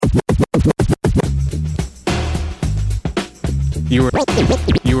You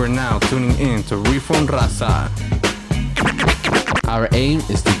are now tuning in to Reformed Raza. Our aim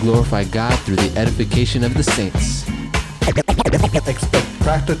is to glorify God through the edification of the saints. Expect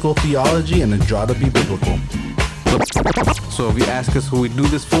practical theology and a draw to be biblical. So if you ask us who we do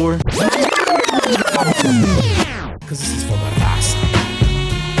this for, because this is for the raza.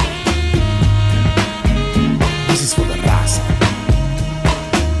 This is for the raza.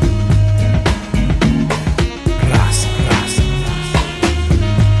 Raza, raza, raza.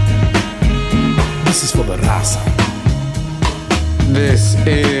 This is for the raza. this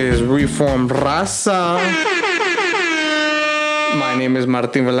is Reformed Raza. My name is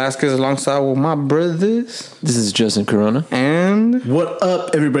Martin Velasquez alongside with my brothers. This is Justin Corona. And What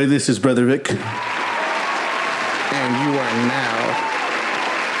up, everybody? This is Brother Vic. you are now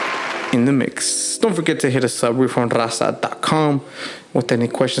in the mix. Don't forget to hit us up, reformedraza.com. With any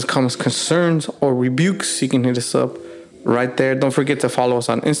questions, comments, concerns, or rebukes, you can hit us up right there. Don't forget to follow us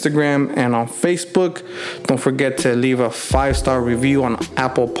on Instagram and on Facebook. Don't forget to leave a 5-star review on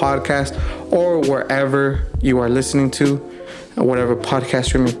Apple Podcast or wherever you are listening to. Whatever podcast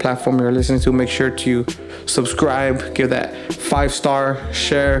streaming platform you're listening to, make sure to subscribe, give that 5-star,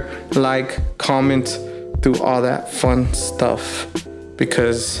 share, like, comment, do all that fun stuff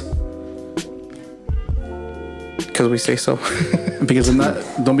because we say so. Because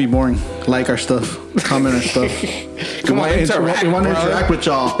don't be boring. Like our stuff. Comment our stuff. Come on, interact, we want to bro. interact with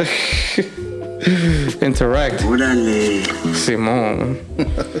y'all. Interact. Simone.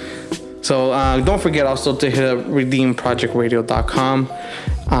 So don't forget also to hit up redeemprojectradio.com,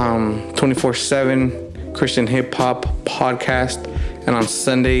 24/7 Christian hip hop podcast, and on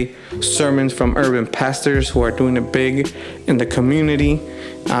Sunday sermons from urban pastors who are doing it big in the community.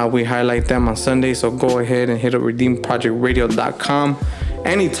 We highlight them on Sunday, so go ahead and hit up redeemprojectradio.com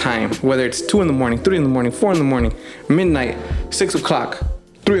anytime, whether it's 2 in the morning, 3 in the morning, 4 in the morning, midnight, 6 o'clock,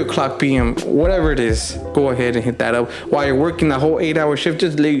 3 o'clock p.m., whatever it is. Go ahead and hit that up. While you're working that whole 8-hour shift,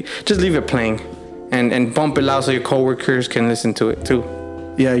 just leave it playing and bump it loud so your coworkers can listen to it too.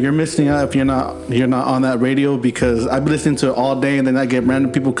 Yeah, you're missing out if you're not on that radio, because I've been listening to it all day, and then I get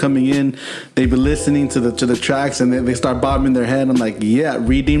random people coming in. They've been listening to the tracks, and they start bobbing their head. I'm like, yeah,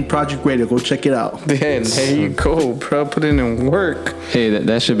 Redeem Project Radio, go check it out. Yeah, there you go, bro. Put it in work. Hey,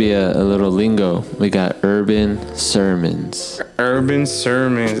 that should be a little lingo. We got urban sermons. Urban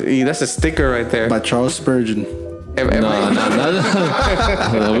sermons. That's a sticker right there. By Charles Spurgeon. No,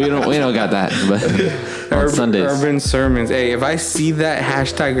 we don't got that. But on Sundays. Urban sermons. Hey, if I see that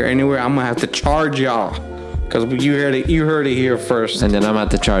hashtag or anywhere, I'm gonna have to charge y'all, because you heard it here first. And then I'm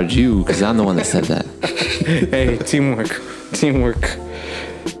about to charge you because I'm the one that said that. Hey, teamwork.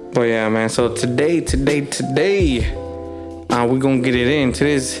 But yeah, man. So today, we're gonna get it in.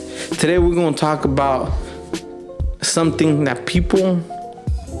 Today we're gonna talk about something that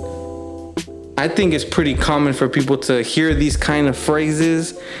I think it's pretty common for people to hear these kind of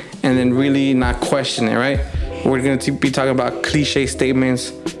phrases and then really not question it, right? We're going to be talking about cliche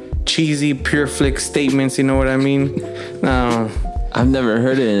statements, cheesy, pure flick statements, you know what I mean? I've never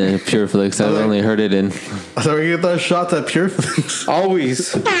heard it in Pure Flix. I've only heard it in... So we get those shots at Pure Flix.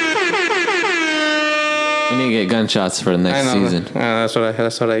 Always. We need to get gunshots for the next season.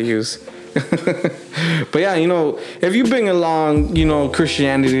 That's what I use. But yeah, if you've been along,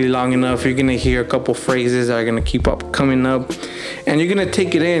 Christianity long enough, you're gonna hear a couple phrases that are gonna keep up coming up, and you're gonna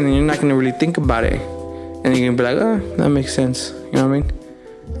take it in, and you're not gonna really think about it, and you're gonna be like, oh, that makes sense. You know what I mean?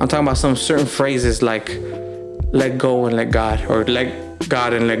 I'm talking about some certain phrases like "let go and let God," or "let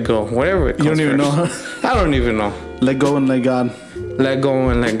God and let go," whatever it comes You don't even first. know, huh? I don't even know. Let go and let God. Let go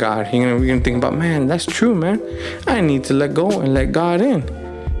and let God. You're gonna think about, man, that's true, man. I need to let go and let God in.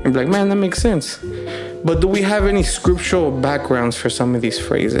 And be like, man, that makes sense. But do we have any scriptural backgrounds for some of these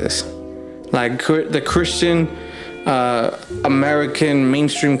phrases? Like the Christian American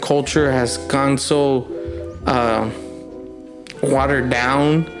mainstream culture has gone so watered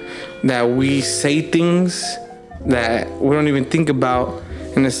down that we say things that we don't even think about,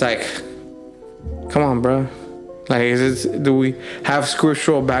 and it's like, come on, bro. Like, do we have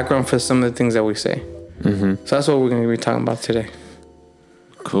scriptural background for some of the things that we say? Mm-hmm. So that's what we're going to be talking about today.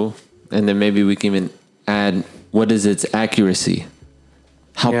 Cool. And then maybe we can even add, what is its accuracy?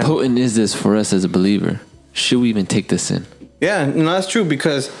 How potent is this for us as a believer? Should we even take this in? Yeah, no, that's true,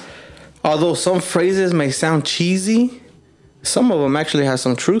 because although some phrases may sound cheesy, some of them actually have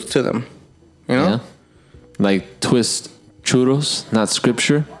some truth to them. You know? Yeah. Like twist churros, not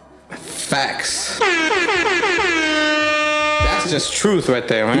scripture. Facts. That's just truth right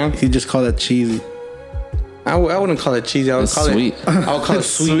there, man. He just called it cheesy. I wouldn't call it cheesy. I would It's call sweet. it. I would call it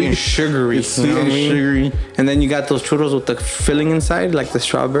sweet and sugary. It's sweet and sugary. And then you got those churros with the filling inside, like the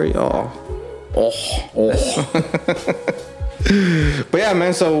strawberry. Oh. But yeah,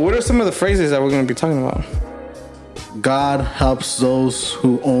 man. So, what are some of the phrases that we're going to be talking about? God helps those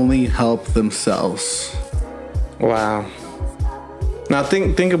who only help themselves. Wow. Now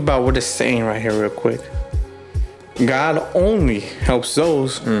think about what it's saying right here, real quick. God only helps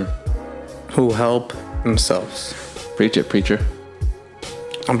those who help themselves. Preach it, preacher.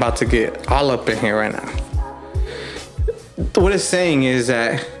 I'm about to get all up in here right now. What it's saying is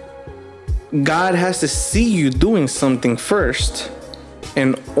that God has to see you doing something first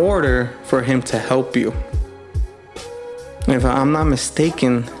in order for him to help you. If I'm not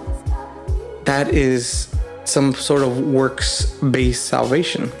mistaken, that is some sort of works-based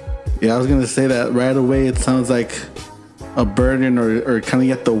salvation. Yeah, I was gonna say that right away. It sounds like a burden or kind of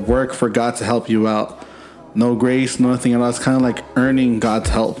you have to work for God to help you out. No grace, nothing at all. It's kind of like earning God's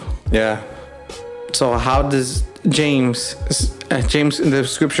help. Yeah. So how does James in the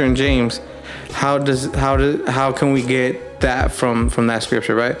scripture in James, how can we get that from that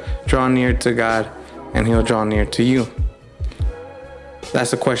scripture, right? Draw near to God and he'll draw near to you.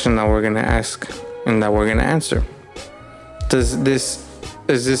 That's the question that we're gonna ask and that we're gonna answer. Is this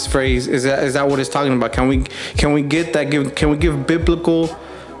phrase is that what it's talking about? Can we get that? Can we give biblical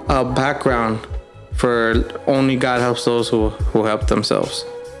background for only God helps those who help themselves?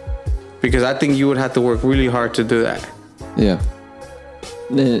 Because I think you would have to work really hard to do that. Yeah.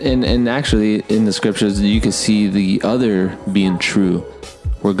 And actually, in the scriptures, you can see the other being true,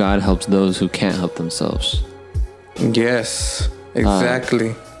 where God helps those who can't help themselves. Yes,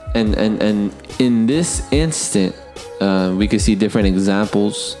 exactly. And in this instant, we could see different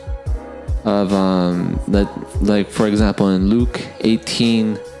examples of that, like for example, in Luke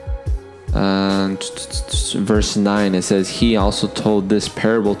 18, verse 9, it says, "He also told this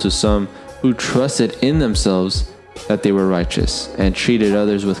parable to some who trusted in themselves that they were righteous and treated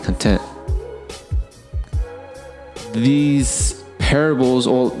others with contempt." These parables,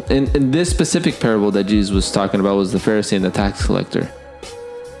 or in this specific parable that Jesus was talking about, was the Pharisee and the tax collector.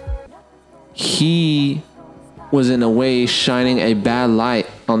 He was in a way shining a bad light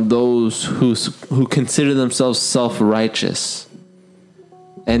on those who consider themselves self-righteous.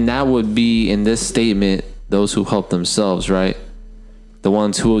 And that would be, in this statement, those who help themselves, right? The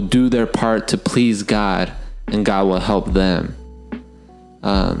ones who will do their part to please God, and God will help them.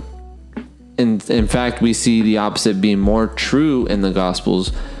 In fact, we see the opposite being more true in the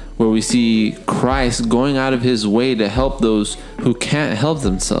Gospels, where we see Christ going out of his way to help those who can't help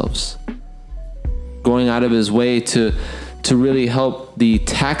themselves. Going out of his way to really help the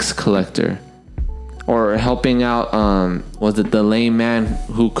tax collector, or helping out was it the lame man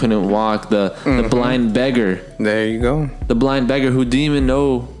who couldn't walk, the blind beggar. There you go. The blind beggar who didn't even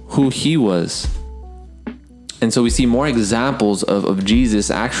know who he was. And so we see more examples of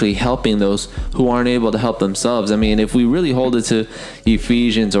Jesus actually helping those who aren't able to help themselves. I mean, if we really hold it to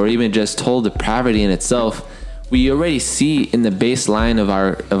Ephesians, or even just total depravity in itself, we already see in the baseline of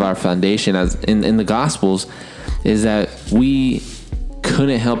our foundation, as in the Gospels, is that we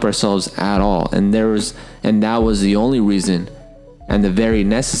couldn't help ourselves at all, and that was the only reason, and the very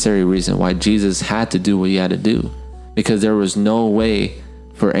necessary reason, why Jesus had to do what he had to do, because there was no way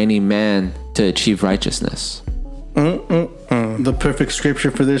for any man to achieve righteousness. The perfect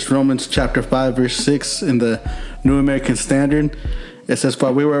scripture for this, Romans chapter 5 verse 6 in the New American Standard. It says,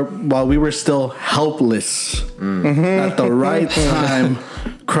 while we were still helpless, at the right time,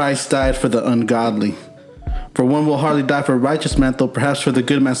 Christ died for the ungodly. For one will hardly die for a righteous man, though perhaps for the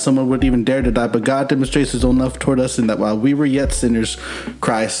good man someone would even dare to die. But God demonstrates his own love toward us, in that while we were yet sinners,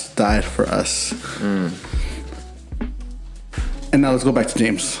 Christ died for us. And now let's go back to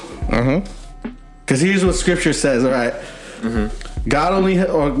James. Because here's what scripture says, all right? God only,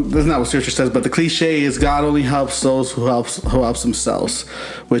 or that's not what scripture says, but the cliche is God only helps those who helps themselves,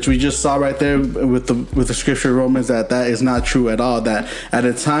 which we just saw right there with the scripture in Romans, that is not true at all. That at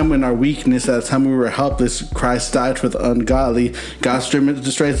a time when our weakness, at a time we were helpless, Christ died for the ungodly. God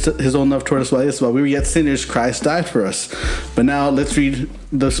demonstrates his own love toward us while we were yet sinners, Christ died for us. But now let's read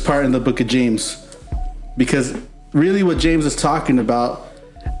this part in the book of James, because really what James is talking about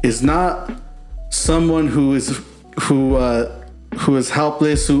is not someone who is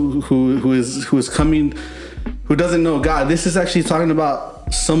helpless, who is coming, who doesn't know God. This is actually talking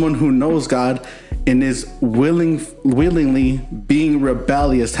about someone who knows God and is willingly being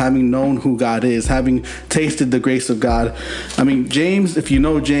rebellious, having known who God is, having tasted the grace of God. I mean, James, if you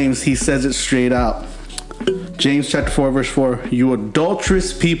know James, he says it straight out. James chapter 4 verse 4, "You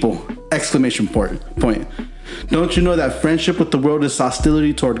adulterous people!" exclamation point. Don't you know that friendship with the world is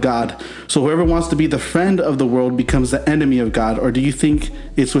hostility toward God? So whoever wants to be the friend of the world becomes the enemy of God. Or do you think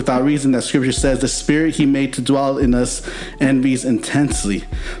it's without reason that Scripture says the Spirit He made to dwell in us envies intensely?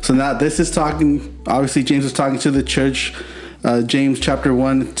 So now this is talking, obviously James is talking to the church, James chapter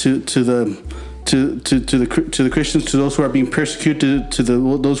 1 to the Christians, to those who are being persecuted, to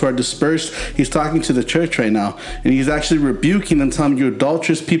those who are dispersed. He's talking to the church right now, and he's actually rebuking them, telling you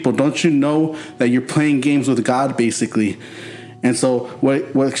adulterous people, don't you know that you're playing games with God, basically? And so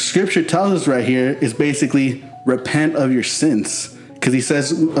what Scripture tells us right here is basically repent of your sins, because he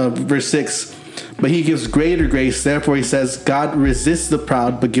says, verse 6, but he gives greater grace. Therefore he says, God resists the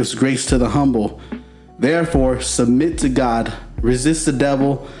proud but gives grace to the humble. Therefore submit to God, resist the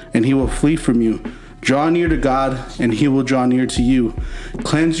devil, and he will flee from you. Draw near to God, and he will draw near to you.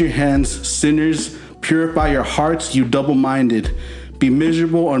 Cleanse your hands, sinners. Purify your hearts, you double-minded. Be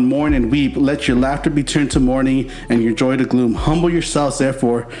miserable and mourn and weep. Let your laughter be turned to mourning and your joy to gloom. Humble yourselves,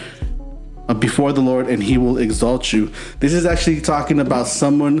 therefore, before the Lord, and he will exalt you. This is actually talking about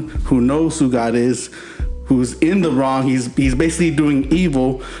someone who knows who God is, who's in the wrong. He's basically doing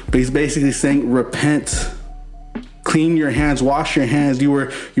evil, but he's basically saying, repent. Clean your hands, wash your hands. You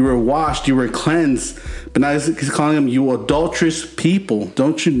were washed, you were cleansed. But now he's calling them, you adulterous people.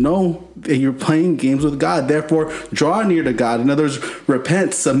 Don't you know that you're playing games with God? Therefore, draw near to God. In other words,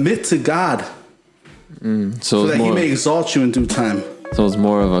 repent, submit to God. So that he may exalt you in due time. So it's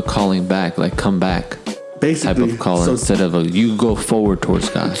more of a calling back, like come back. Basically, type of calling, instead of a you go forward towards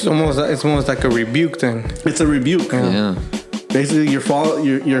God. It's almost like a rebuke then. It's a rebuke. Yeah. Basically,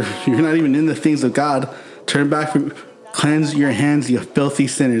 you're not even in the things of God. Turn back from, cleanse your hands, you filthy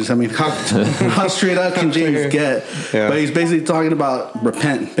sinners. I mean, how straight up can James get? Yeah. But he's basically talking about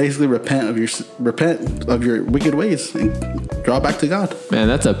repent. Basically, repent of your wicked ways and draw back to God. Man,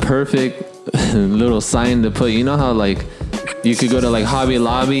 that's a perfect little sign to put. You know how like you could go to like Hobby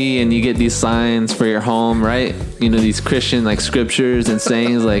Lobby and you get these signs for your home, right? You know, these Christian like scriptures and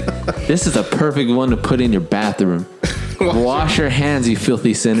sayings. Like, this is a perfect one to put in your bathroom. Wash your hands, you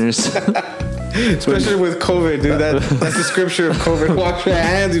filthy sinners. Especially with COVID, dude. That's the scripture of COVID. Wash your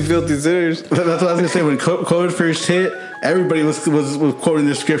hands, you filthy sinners. That's what I was gonna say. When COVID first hit, everybody was quoting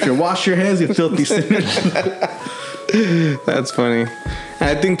this scripture. Wash your hands, you filthy sinners. That's funny. And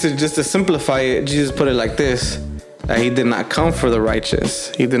I think to simplify it, Jesus put it like this: that he did not come for the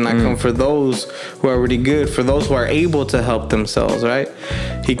righteous. He did not come for those who are already good, for those who are able to help themselves, right?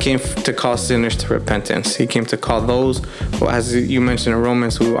 He came to call sinners to repentance. He came to call those who, as you mentioned in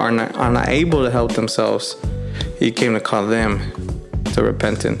Romans, who are not able to help themselves. He came to call them to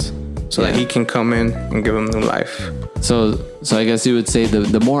repentance so that he can come in and give them new life. So I guess you would say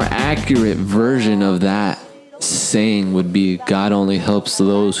the more accurate version of that saying would be God only helps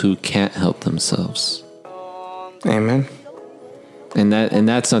those who can't help themselves. Amen. And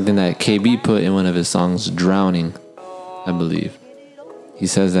that's something that KB put in one of his songs, Drowning, I believe. He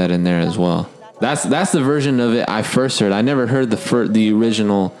says that in there as well. That's the version of it I first heard. I never heard the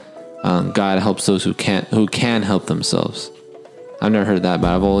original God helps those who can help themselves. I've never heard that,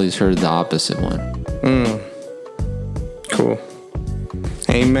 but I've always heard the opposite one. Cool.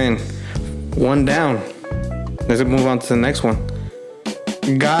 Amen. One down. Let's move on to the next one.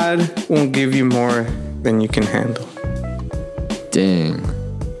 God won't give you more than you can handle. Dang.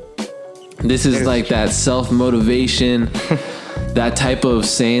 This is like that self-motivation, that type of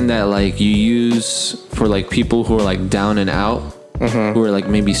saying that like you use for like people who are like down and out, who are like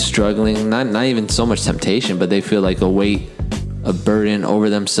maybe struggling, not even so much temptation, but they feel like a weight, a burden over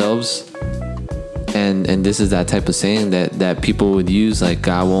themselves. And this is that type of saying that people would use, like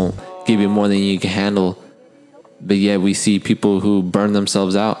God won't give you more than you can handle. But yet we see people who burn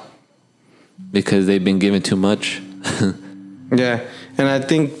themselves out because they've been given too much. Yeah, and I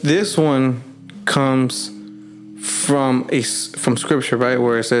think this one comes from scripture, right,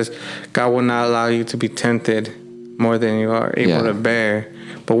 where it says God will not allow you to be tempted more than you are able to bear,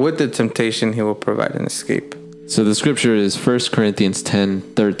 but with the temptation he will provide an escape. So the scripture is 1 Corinthians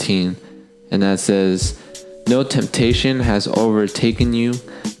 10:13, and that says, no temptation has overtaken you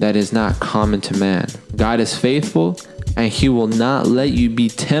that is not common to man. God is faithful, and he will not let you be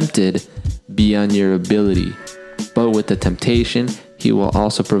tempted beyond your ability. But with the temptation, he will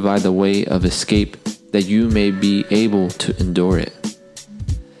also provide the way of escape that you may be able to endure it.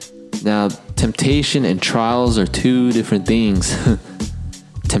 Now, temptation and trials are two different things.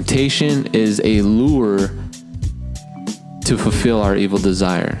 Temptation is a lure to fulfill our evil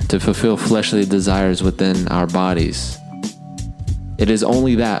desire, to fulfill fleshly desires within our bodies. It is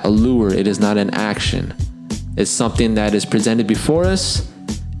only that, a lure. It is not an action. It's something that is presented before us,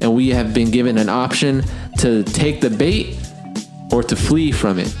 And we have been given an option to take the bait or to flee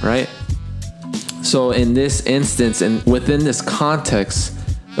from it, right? So in this instance, and within this context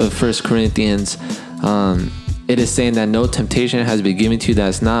of 1 Corinthians, it is saying that no temptation has been given to you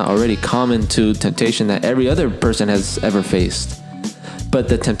that's not already common to temptation that every other person has ever faced. But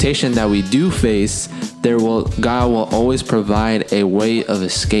the temptation that we do face, God will always provide a way of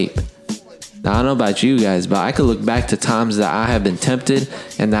escape. Now, I don't know about you guys, but I could look back to times that I have been tempted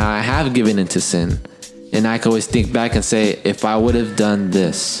and that I have given into sin. And I can always think back and say, if I would have done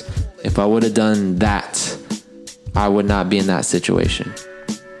this, if I would have done that, I would not be in that situation.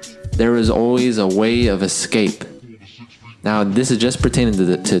 There is always a way of escape. Now, this is just pertaining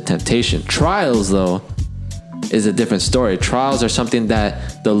to temptation. Trials, though, is a different story. Trials are something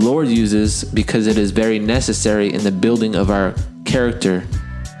that the Lord uses because it is very necessary in the building of our character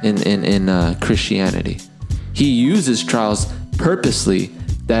in Christianity. He uses trials purposely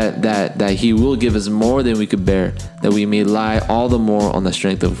that he will give us more than we could bear, that we may lie all the more on the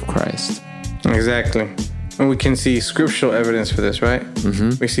strength of Christ. Exactly. And we can see scriptural evidence for this, right?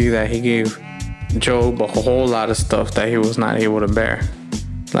 Mm-hmm. We see that he gave Job a whole lot of stuff that he was not able to bear.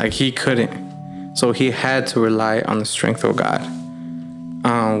 Like, he couldn't. So he had to rely on the strength of God.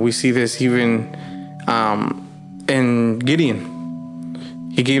 We see this even in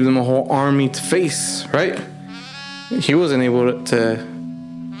Gideon. He gave them a whole army to face, right? He wasn't able to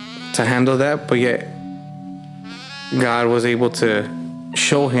handle that, but yet God was able to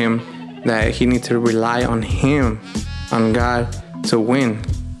show him that he needed to rely on him, on God, to win.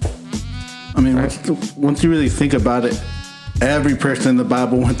 I mean, once you really think about it, every person in the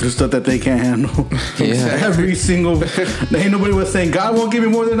Bible went through stuff that they can't handle. Yeah. Every single, ain't nobody was saying, God won't give me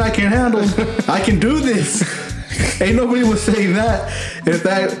more than I can handle. I can do this. Ain't nobody was saying that. In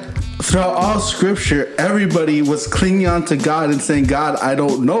fact, throughout all scripture, everybody was clinging on to God and saying, God, I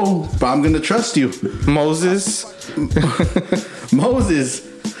don't know, but I'm going to trust you. Moses.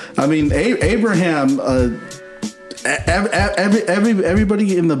 I mean, Abraham,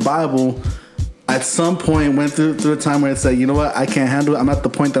 everybody in the Bible at some point went through a time where it said, you know what, I can't handle it. I'm at the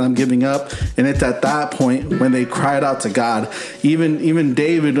point that I'm giving up. And it's at that point when they cried out to God. Even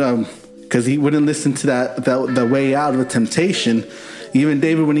David, because he wouldn't listen to the way out of the temptation. Even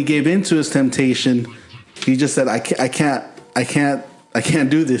David, when he gave into his temptation, he just said, I can't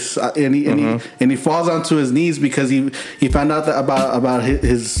do this. And he falls onto his knees because he found out that about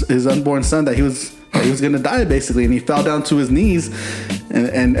his unborn son, that he was going to die, basically. And he fell down to his knees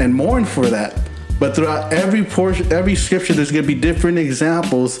and mourned for that. But throughout every scripture, there's going to be different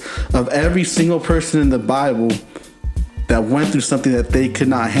examples of every single person in the Bible that went through something that they could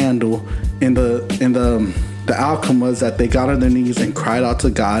not handle. And the outcome was that they got on their knees and cried out to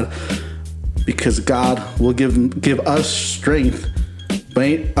God, because God will give us strength.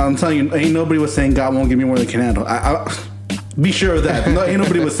 But I'm telling you, ain't nobody was saying God won't give me more than I can handle. Be sure of that. No, ain't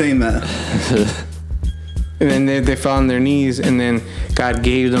nobody was saying that. And then they fell on their knees, and then God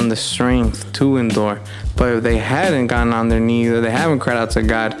gave them the strength to endure. But if they hadn't gotten on their knees, or they haven't cried out to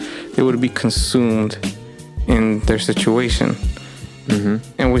God, they would be consumed in their situation. Mm-hmm.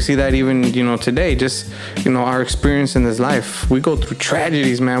 And we see that even, today, just, our experience in this life. We go through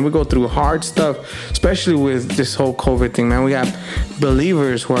tragedies, man. We go through hard stuff, especially with this whole COVID thing, man. We got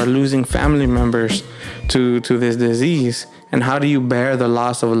believers who are losing family members to this disease. And how do you bear the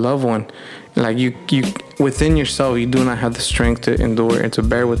loss of a loved one? Like, you within yourself, you do not have the strength to endure and to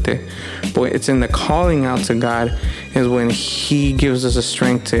bear with it. But it's in the calling out to God is when he gives us the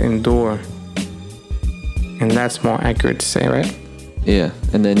strength to endure. And that's more accurate to say, right? Yeah.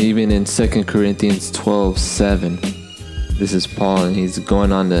 And then even in 2 Corinthians 12:7, this is Paul, and he's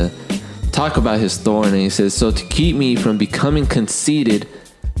going on to talk about his thorn, and he says, so to keep me from becoming conceited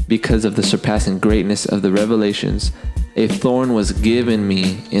because of the surpassing greatness of the revelations, a thorn was given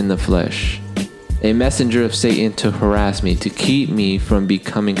me in the flesh, a messenger of Satan to harass me, to keep me from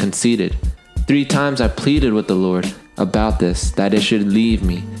becoming conceited. 3 times I pleaded with the Lord about this, that it should leave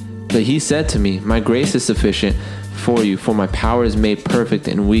me. But he said to me, my grace is sufficient for you, for my power is made perfect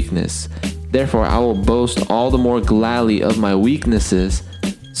in weakness. Therefore I will boast all the more gladly of my weaknesses,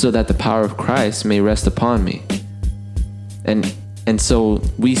 so that the power of Christ may rest upon me. And so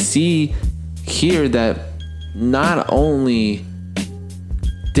we see here that not only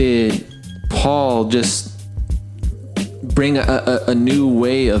did Paul just bring a new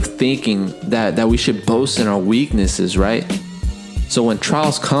way of thinking that we should boast in our weaknesses, right? So when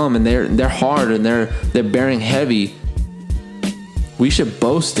trials come and they're hard and they're bearing heavy, we should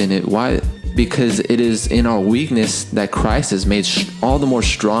boast in it. Why? Because it is in our weakness that Christ is made all the more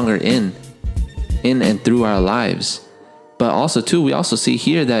stronger in and through our lives. But also too, we also see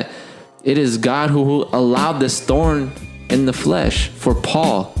here that it is God who allowed this thorn in the flesh for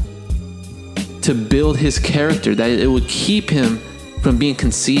Paul to build his character, that it would keep him from being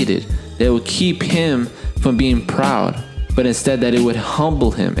conceited, that it would keep him from being proud, but instead that it would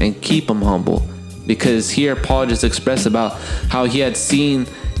humble him and keep him humble. Because here Paul just expressed about how he had seen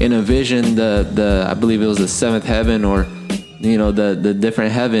in a vision the I believe it was the seventh heaven, or the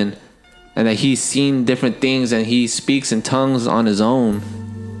different heaven, and that he's seen different things and he speaks in tongues on his own.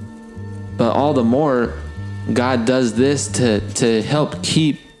 But all the more God does this to help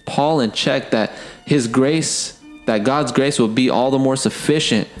keep Paul in check, that his grace, that God's grace will be all the more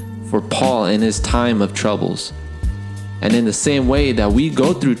sufficient for Paul in his time of troubles. And in the same way that we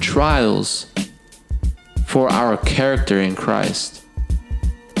go through trials for our character in Christ.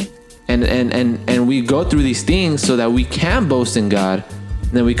 And we go through these things so that we can boast in God,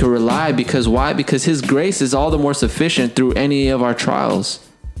 and that we can rely. Because why? Because his grace is all the more sufficient through any of our trials.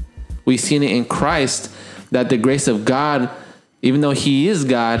 We've seen it in Christ that the grace of God, even though he is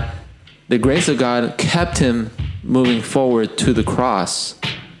God, the grace of God kept him moving forward to the cross.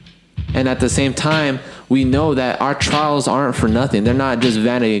 And at the same time, we know that our trials aren't for nothing. They're not just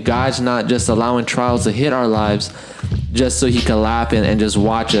vanity. God's not just allowing trials to hit our lives just so he can laugh and just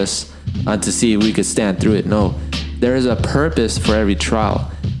watch us to see if we could stand through it. No, there is a purpose for every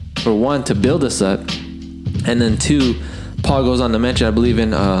trial. For one, to build us up. And then two, Paul goes on to mention, I believe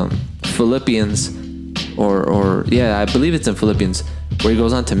in Philippians, I believe it's in Philippians, where he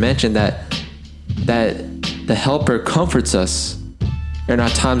goes on to mention that the helper comforts us in our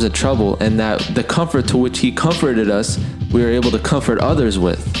times of trouble, and that the comfort to which he comforted us, we are able to comfort others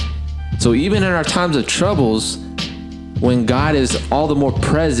with. So even in our times of troubles, when God is all the more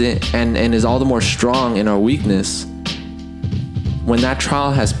present and is all the more strong in our weakness, when that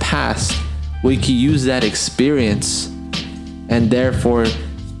trial has passed, we can use that experience and therefore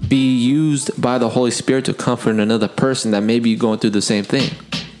be used by the Holy Spirit to comfort another person that may be going through the same thing.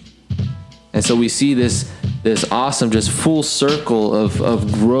 And so we see this awesome, just full circle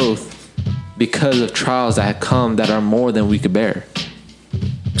of growth because of trials that come that are more than we could bear.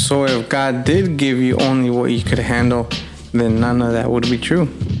 So if God did give you only what you could handle, then none of that would be true.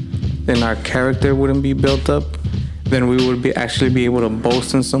 Then our character wouldn't be built up. Then we would actually be able to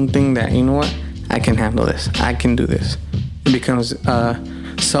boast in something that, you know what, I can handle this. I can do this. It becomes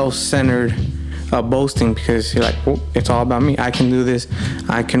self-centered boasting, because you're like, well, it's all about me. I can do this.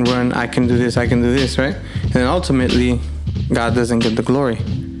 I can run. I can do this. I can do this, right? And then ultimately, God doesn't get the glory,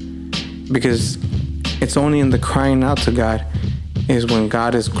 because it's only in the crying out to God is when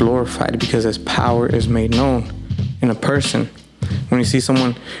God is glorified, because his power is made known in a person. When you see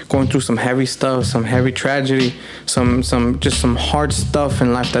someone going through some heavy stuff, some heavy tragedy, some hard stuff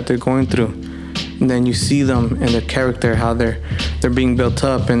in life that they're going through, and then you see them and their character, how they're being built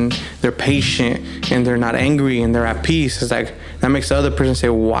up, and they're patient, and they're not angry, and they're at peace. It's like, that makes the other person say,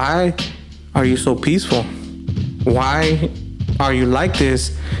 why are you so peaceful? Why are you like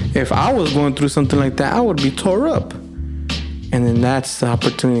this? If I was going through something like that, I would be tore up. And then that's the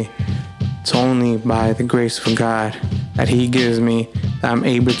opportunity. It's only by the grace of God that he gives me that I'm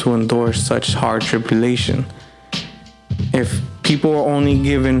able to endure such hard tribulation. If people are only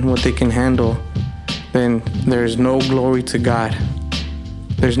given what they can handle, then there's no glory to God.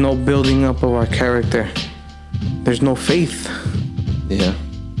 There's no building up of our character. There's no faith. Yeah.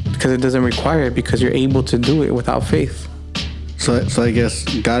 Because it doesn't require it, because you're able to do it without faith. So I guess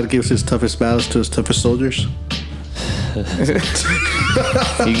God gives his toughest battles to his toughest soldiers.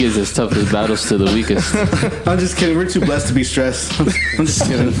 He gives his toughest battles to the weakest. I'm just kidding. We're too blessed to be stressed. I'm just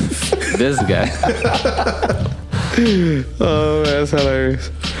kidding. This guy. Oh, that's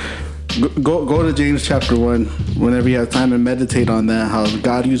hilarious. Go to James chapter 1 whenever you have time to meditate on that, how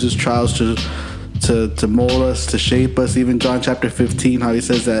God uses trials to mold us, to shape us. Even John chapter 15, how he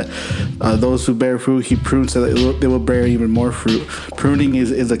says that those who bear fruit, he prunes so that they will bear even more fruit. Pruning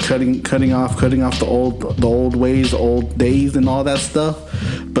is a cutting off the old ways, the old days, and all that stuff.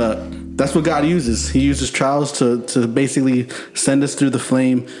 But that's what God uses. He uses trials to basically send us through the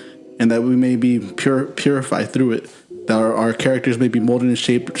flame, and that we may be purified through it. That our characters may be molded and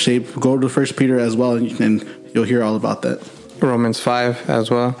shaped. Go to 1 Peter as well, and you'll hear all about that. Romans 5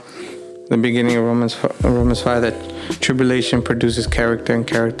 as well. The beginning of Romans 5, that tribulation produces character, and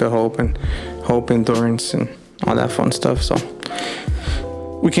character hope, and hope endurance, and all that fun stuff. So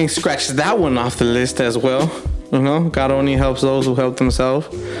we can scratch that one off the list as well. You know, God only helps those who help themselves.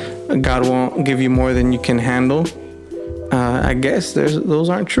 God won't give you more than you can handle. I guess those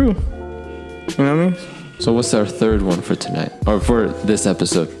aren't true. You know what I mean? So what's our third one for tonight, or for this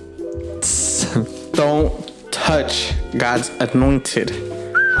episode? Don't touch touch God's anointed.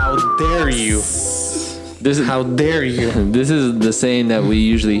 How dare you? How dare you? This is the saying that we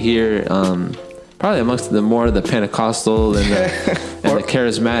usually hear, probably amongst the more the Pentecostal and the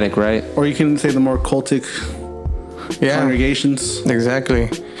charismatic, right? Or you can say the more cultic congregations. Exactly.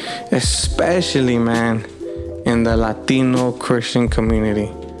 Especially, man, in the Latino Christian community.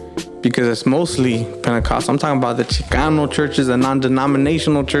 Because it's mostly Pentecostal. I'm talking about the Chicano churches, the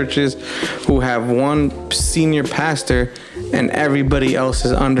non-denominational churches who have one senior pastor and everybody else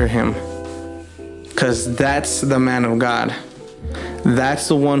is under him. Because that's the man of God. That's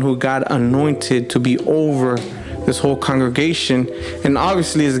the one who God anointed to be over this whole congregation. And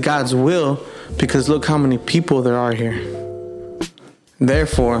obviously it's God's will, because look how many people there are here.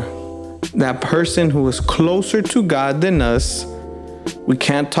 Therefore, that person who is closer to God than us, we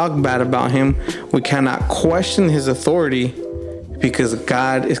can't talk bad about him. We cannot question his authority, because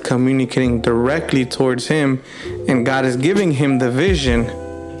God is communicating directly towards him and God is giving him the vision.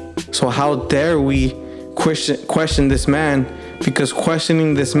 So how dare we question this man? Because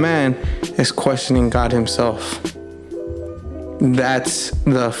questioning this man is questioning God himself. That's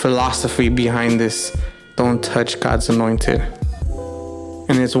the philosophy behind this. Don't touch God's anointed.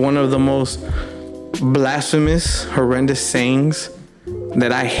 And it's one of the most blasphemous, horrendous sayings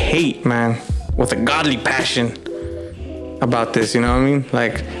that I hate, man, with a godly passion about this. You know what I mean?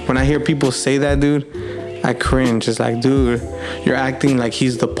 Like, when I hear people say that, dude, I cringe. It's like, dude, you're acting like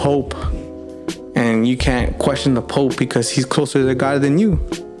he's the Pope, and you can't question the Pope because he's closer to God than you.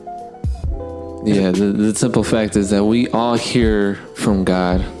 Yeah, the simple fact is that we all hear from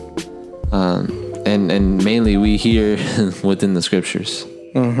God, and mainly we hear within the scriptures.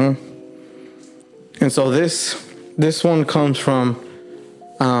 And so this one comes from,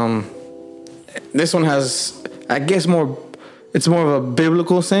 this one has, I guess, it's more of a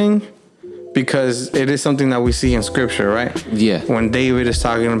biblical saying, because it is something that we see in scripture, right? Yeah. When David is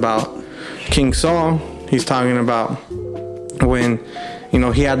talking about King Saul, he's talking about when,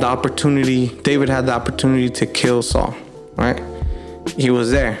 he had the opportunity, David had the opportunity to kill Saul, right? He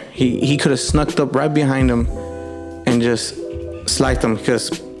was there. He could have snuck up right behind him and just sliced him,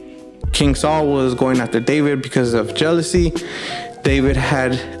 because King Saul was going after David because of jealousy. David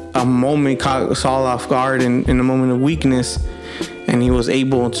had a moment, caught Saul off guard in a moment of weakness, and he was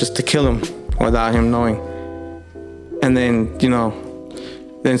able just to kill him without him knowing. And then,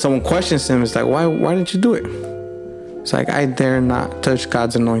 then someone questions him. It's like, why didn't you do it? It's like, I dare not touch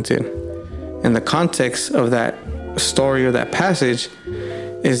God's anointed. And the context of that story or that passage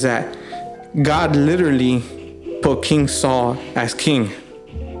is that God literally put King Saul as king.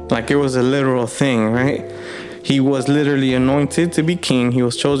 Like, it was a literal thing, right? He was literally anointed to be king. He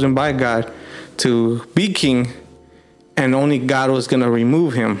was chosen by God to be king, and only God was going to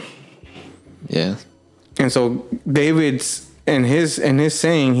remove him. Yeah. And so David's in his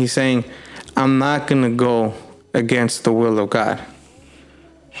saying, he's saying, I'm not going to go against the will of God,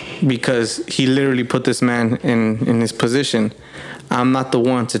 because he literally put this man in his position. I'm not the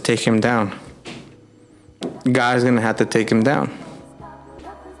one to take him down. God's going to have to take him down.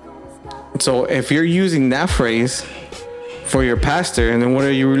 So if you're using that phrase for your pastor, and then what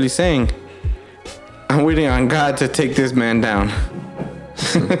are you really saying? I'm waiting on God to take this man down.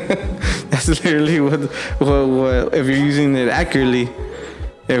 That's literally what if you're using it accurately.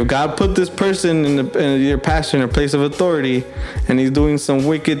 If God put this person in your pastor in a place of authority, and he's doing some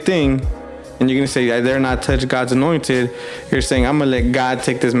wicked thing, and you're going to say, I dare not touch God's anointed, you're saying, I'm going to let God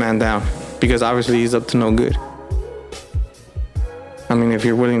take this man down, because obviously he's up to no good. I mean, if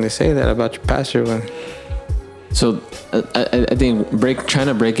you're willing to say that about your pastor, then. So I think trying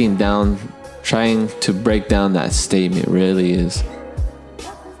to break down that statement really is,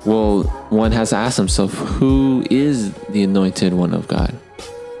 well, one has to ask himself, who is the anointed one of God?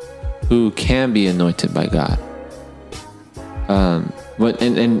 Who can be anointed by God? But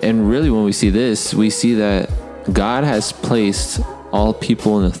really, when we see this, we see that God has placed all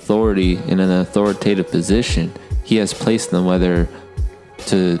people in authority, in an authoritative position. He has placed them, whether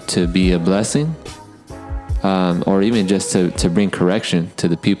to be a blessing, or even just to bring correction to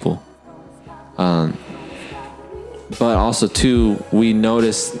the people. But also too, we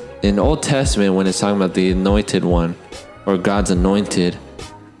notice in Old Testament, when it's talking about the anointed one or God's anointed,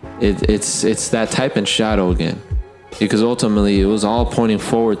 it's that type and shadow again, because ultimately it was all pointing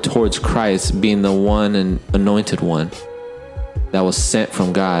forward towards Christ being the one and anointed one that was sent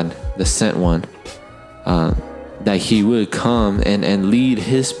from God, the sent one, that he would come and lead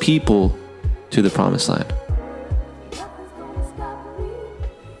his people to the promised land.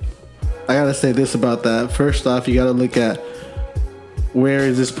 I gotta say this about that. First off, you gotta look at where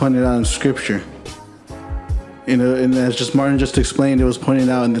is this pointed out in scripture. and as just Martin just explained, it was pointed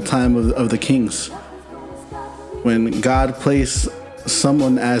out in the time of the kings, when God placed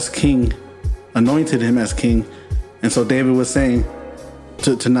someone as king, anointed him as king, and so David was saying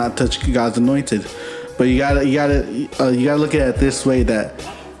to not touch God's anointed. But you gotta look at it this way, that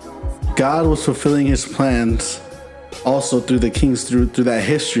God was fulfilling His plans also through the kings, through that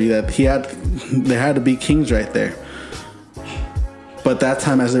history, that there had to be kings right there. But that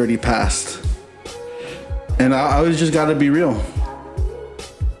time has already passed, and I always just gotta be real.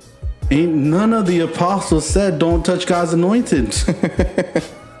 Ain't none of the apostles said don't touch God's anointed.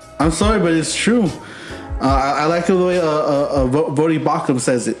 I'm sorry, but it's true. I like the way Vodi Bakum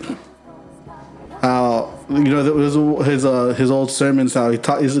says it. How, there was his old sermons, how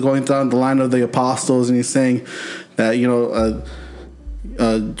he's going down the line of the apostles, and he's saying that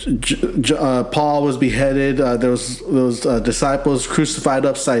Paul was beheaded. There was those disciples crucified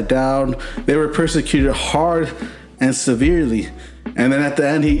upside down. They were persecuted hard and severely. And then at the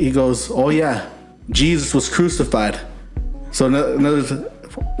end, he goes, "Oh yeah, Jesus was crucified." So in other words,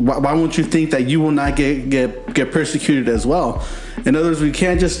 why won't you think that you will not get persecuted as well? In other words, we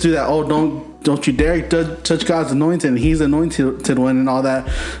can't just do that. Oh, don't you dare touch God's anointed, and He's anointed one and all that.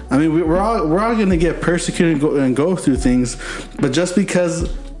 I mean, we're all going to get persecuted and go through things, but just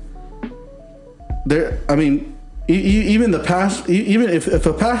because even the past, even if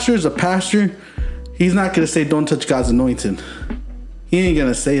a pastor is a pastor, he's not going to say don't touch God's anointed. He ain't going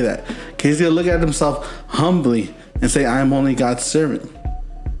to say that, because he's going to look at himself humbly and say, I am only God's servant.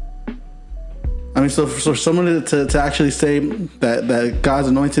 I mean, so for someone to actually say that God's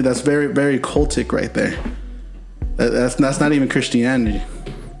anointed, that's very, very cultic right there. That's not even Christianity.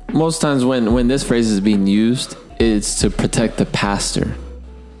 Most times when this phrase is being used, it's to protect the pastor.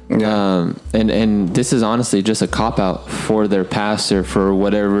 Yeah. And this is honestly just a cop-out for their pastor, for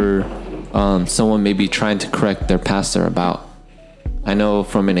whatever someone may be trying to correct their pastor about. I know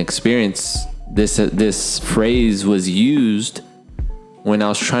from an experience, this phrase was used when I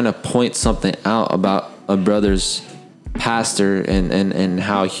was trying to point something out about a brother's pastor and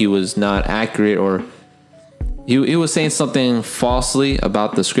how he was not accurate, or he was saying something falsely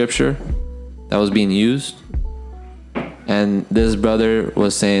about the scripture that was being used. And this brother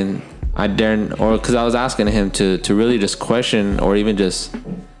was saying, because I was asking him to really just question or even just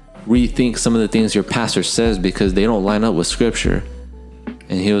rethink some of the things your pastor says because they don't line up with scripture.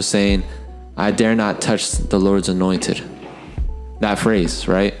 And he was saying, I dare not touch the Lord's anointed. That phrase,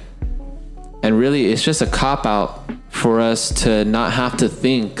 right? And really, it's just a cop-out for us to not have to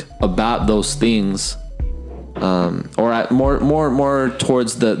think about those things, or more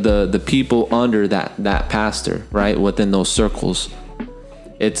towards the people under that pastor, right? Within those circles.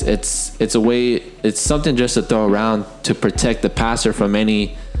 It's a way, it's something just to throw around to protect the pastor from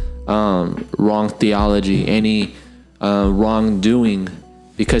any wrong theology, any wrongdoing,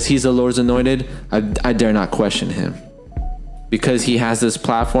 because he's the Lord's anointed. I dare not question him. Because he has this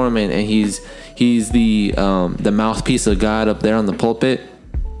platform and he's the mouthpiece of God up there on the pulpit.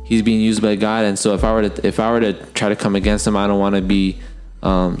 He's being used by God, and so if I were to try to come against him, I don't want to be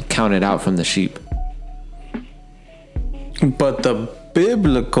counted out from the sheep. But the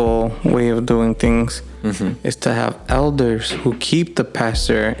biblical way of doing things is to have elders who keep the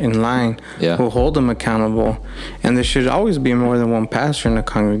pastor in line, who hold him accountable, and there should always be more than one pastor in the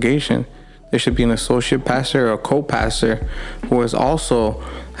congregation. There should be an associate pastor or a co-pastor who also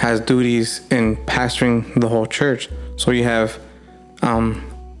has duties in pastoring the whole church. So you have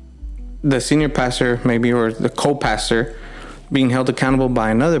the senior pastor maybe, or the co-pastor, being held accountable by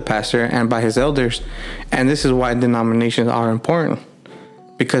another pastor and by his elders. And this is why denominations are important.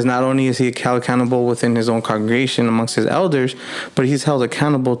 Because not only is he held accountable within his own congregation amongst his elders, but he's held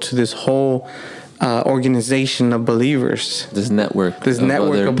accountable to this whole organization of believers, this network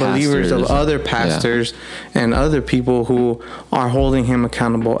of believers, of other pastors and other people who are holding him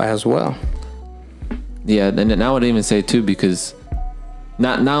accountable as well. Yeah, and I would even say too, because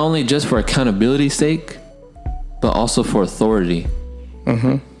not only just for accountability's sake, but also for authority.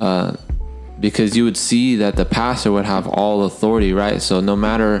 Because you would see that the pastor would have all authority, right? So no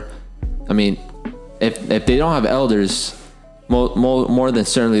matter, I mean, if they don't have elders, more than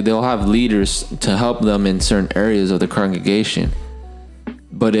certainly they'll have leaders to help them in certain areas of the congregation.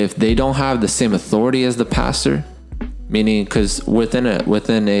 But if they don't have the same authority as the pastor, meaning because within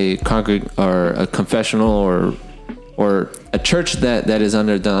a or a confessional or a church that is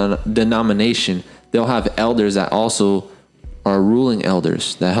under denomination, they'll have elders that also are ruling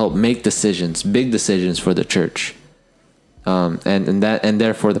elders that help make decisions, big decisions for the church, and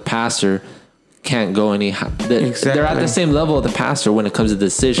therefore the pastor can't go any. They're at the same level of the pastor when it comes to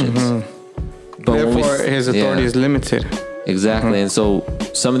decisions. But when we- Therefore, his authority yeah. is limited. Exactly. And so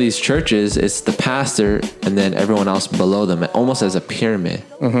some of these churches, it's the pastor and then everyone else below them, almost as a pyramid,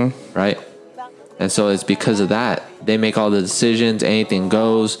 right? And so it's because of that. They make all the decisions, anything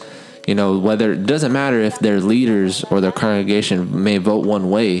goes, you know, whether it doesn't matter if their leaders or their congregation may vote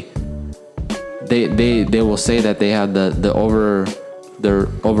one way. They will say that they have their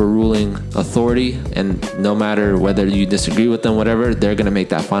overruling authority, and no matter whether you disagree with them, whatever, they're going to make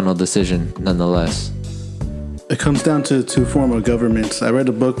that final decision nonetheless. It comes down to two forms of governments. I read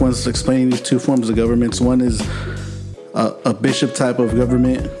a book once explaining these two forms of governments. One is a bishop type of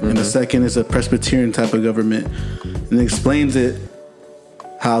government, and the second is a Presbyterian type of government. And it explains it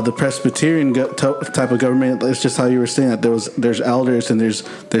how the Presbyterian type of government, it's just how you were saying that there's elders and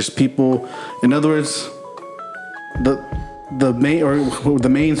there's people. In other words, the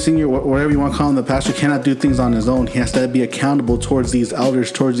main senior, whatever you want to call him, the pastor cannot do things on his own. He has to be accountable towards these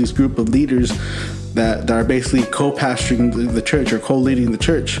elders, towards these group of leaders that are basically co-pastoring the church or co-leading the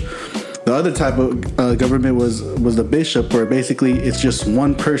church. The other type of government was the bishop, where basically it's just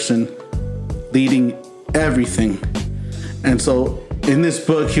one person leading everything. And so in this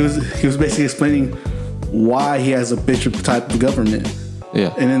book, he was basically explaining why he has a bishop type of government.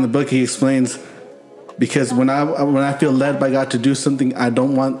 Yeah. And in the book, he explains, because when I feel led by God to do something, I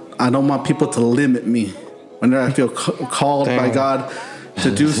don't want people to limit me. Whenever I feel called by God to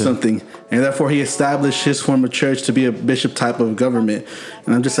do something, and therefore he established his form of church to be a bishop type of government.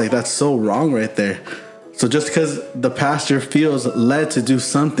 And I'm just like, that's so wrong right there. So just because the pastor feels led to do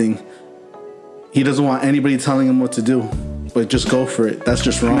something, he doesn't want anybody telling him what to do, but just go for it. That's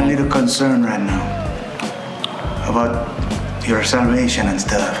just wrong. I'm a little concerned right now about your salvation and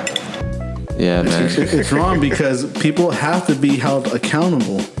stuff. Yeah, man. It's wrong because people have to be held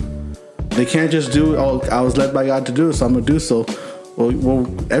accountable. They can't just do, I was led by God to do it, so I'm going to do so. Well,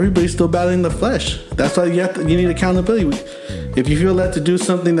 everybody's still battling the flesh. That's why you need accountability. If you feel led to do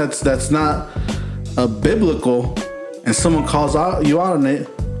something that's not biblical, and someone calls you out on it,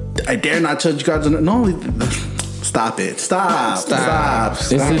 I dare not judge God's. No, stop it. Stop. It's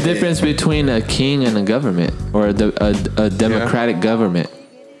the difference between a king and a government, or a democratic government,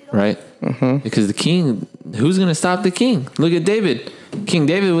 right? Mm-hmm. Because the king, who's going to stop the king? Look at David. King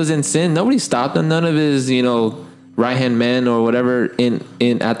David was in sin. Nobody stopped him. None of his, right hand men or whatever in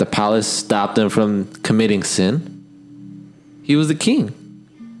at the palace stopped him from committing sin. He was the king.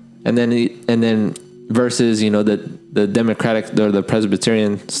 And then versus the democratic or the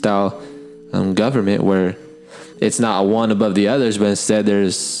Presbyterian style government, where it's not one above the others, but instead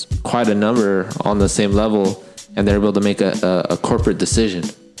there's quite a number on the same level, and they're able to make a corporate decision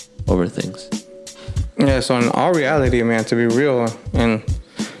over things. Yeah, so in all reality, man, to be real and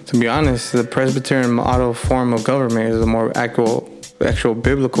to be honest, the Presbyterian model form of government is a more actual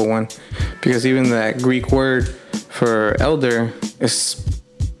biblical one, because even that Greek word for elder is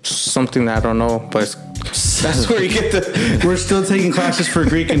something that I don't know, but that's where you get the. We're still taking classes for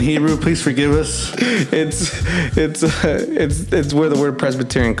Greek and Hebrew. Please forgive us. It's where the word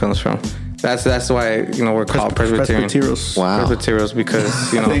Presbyterian comes from. That's why we're called Presbyterian. Presbyteros. Wow. Presbyteros,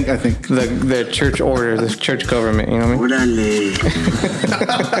 because I think the church order, the church government. You know what I mean?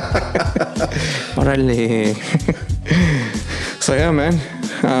 Orale. So yeah, man.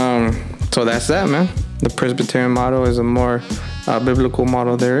 So that's that, man. The Presbyterian model is a more biblical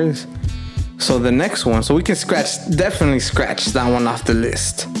model there is. So the next one, so we can definitely scratch that one off the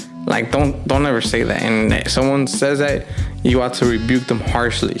list. Like, don't ever say that. And if someone says that, you ought to rebuke them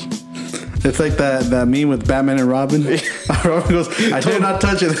harshly. It's like that meme with Batman and Robin. Robin goes, I dare not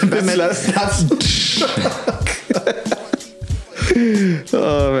touch it. Batman stops.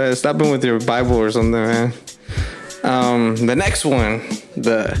 Oh, man. Stop him with your Bible or something, man. The next one,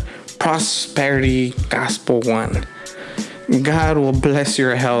 the prosperity gospel one. God will bless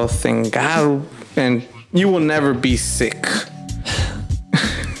your health, and you will never be sick.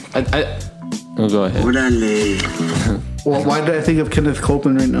 Go ahead. Well, why did I think of Kenneth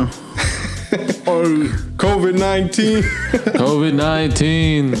Copeland right now? COVID-19.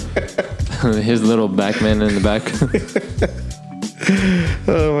 COVID-19. His little back man in the back.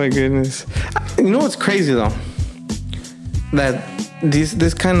 Oh my goodness. You know what's crazy though? That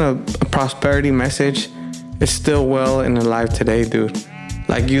this kind of prosperity message is still well and alive today, dude.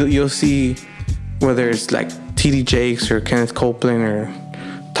 Like you'll see whether it's like T.D. Jakes or Kenneth Copeland or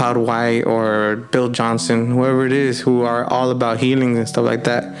Todd White or Bill Johnson, whoever it is, who are all about healings and stuff like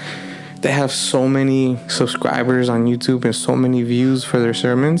that. They have so many subscribers on YouTube and so many views for their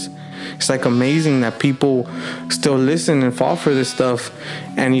sermons. It's like amazing that people still listen and fall for this stuff.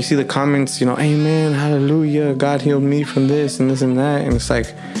 And you see the comments, amen, hallelujah, God healed me from this and this and that. And it's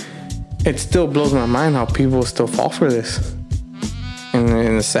like, it still blows my mind how people still fall for this. And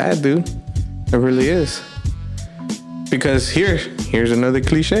it's sad, dude. It really is. Because here's another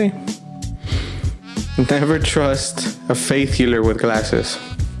cliche. Never trust a faith healer with glasses.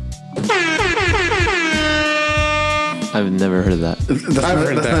 I've never heard of that.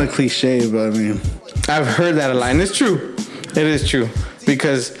 That's not a cliche, but I mean, I've heard that a lot, and it's true. It is true.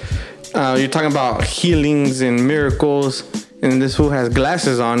 Because you're talking about healings and miracles, and this fool has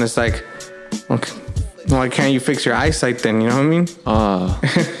glasses on. It's like, okay, why can't you fix your eyesight then? You know what I mean?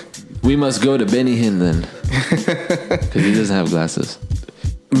 We must go to Benny Hinn then. Because he doesn't have glasses.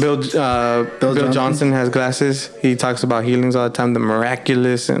 Bill Johnson has glasses. He talks about healings all the time, the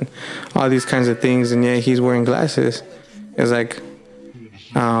miraculous and all these kinds of things, and yet he's wearing glasses. It's like,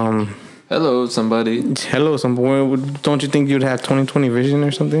 hello, somebody. hello, somebody. Don't you think you'd have 20/20 vision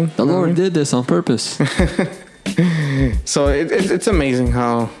or something? The Lord did this on purpose. So it's amazing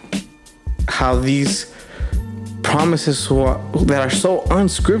how these promises that are so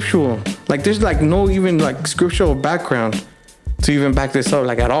unscriptural, like there's like no even like scriptural background to even back this up,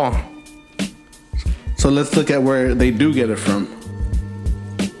 like at all. so let's look at where they do get it from.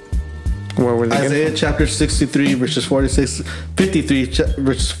 Where were they? Isaiah chapter 63 verses 46, 53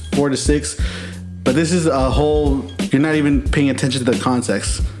 verses 4 to 6. But this is a whole, you're not even paying attention to the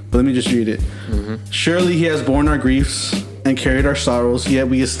context. But let me just read it. Surely he has borne our griefs and carried our sorrows, yet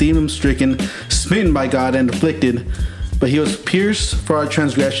we esteem him stricken, smitten by God, and afflicted. But he was pierced for our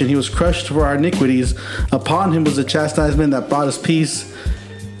transgression, he was crushed for our iniquities. Upon him was the chastisement that brought us peace,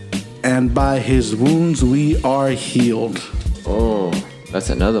 and by his wounds we are healed. Oh,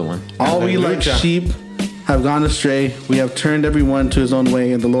 that's another one. All we like Hallelujah. sheep have gone astray. We have turned everyone to his own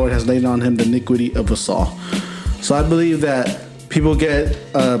way, and the Lord has laid on him the iniquity of us all. So I believe that people get,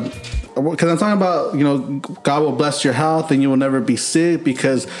 because I'm talking about, God will bless your health and you will never be sick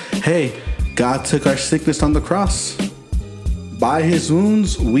because, hey, God took our sickness on the cross. By his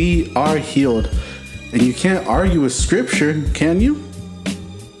wounds, we are healed. And you can't argue with scripture, can you?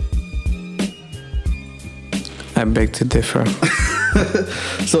 I beg to differ.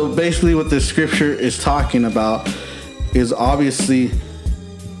 So basically what the scripture is talking about is obviously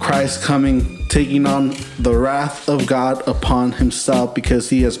Christ coming, taking on the wrath of God upon himself because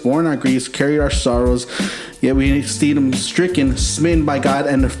he has borne our griefs, carried our sorrows, yet we esteem him stricken, smitten by God,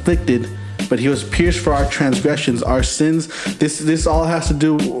 and afflicted. But he was pierced for our transgressions, our sins. This all has to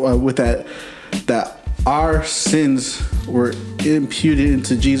do with that our sins were imputed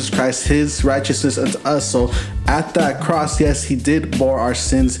into Jesus Christ, his righteousness unto us. So at that cross, yes, he did bore our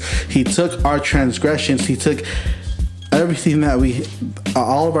sins. He took our transgressions. He took everything that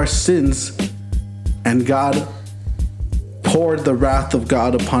all of our sins, and God poured the wrath of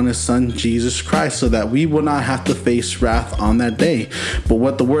God upon his son, Jesus Christ, so that we will not have to face wrath on that day. But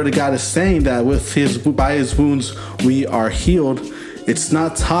what the word of God is saying, that by his wounds, we are healed. It's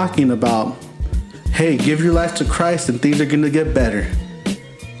not talking about, hey, give your life to Christ and things are going to get better.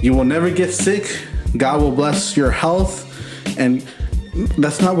 You will never get sick. God will bless your health. And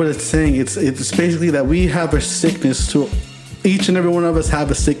that's not what it's saying. It's basically that we have a sickness too. Each and every one of us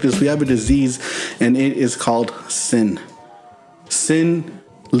have a sickness. We have a disease, and it is called sin. Sin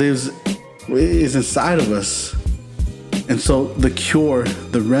is inside of us. And so the cure,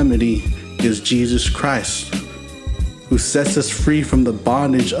 the remedy is Jesus Christ, who sets us free from the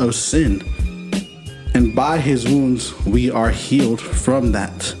bondage of sin. And by his wounds, we are healed from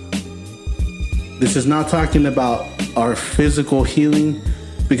that. This is not talking about our physical healing,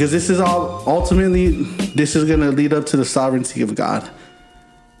 because this is all ultimately, this is going to lead up to the sovereignty of God.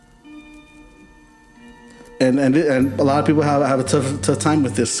 And a lot of people have a tough time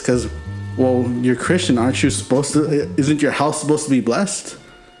with this because, well, you're Christian. Aren't you supposed to, isn't your house supposed to be blessed?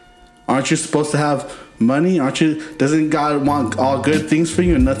 Aren't you supposed to have money? Doesn't God want all good things for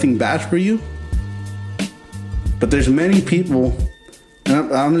you and nothing bad for you? But there's many people,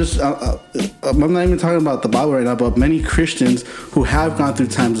 and I'm not even talking about the Bible right now, but many Christians who have gone through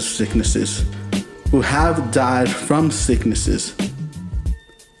times of sicknesses, who have died from sicknesses.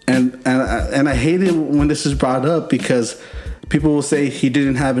 And I hate it when this is brought up because people will say he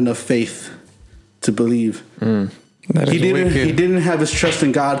didn't have enough faith to believe. He didn't have his trust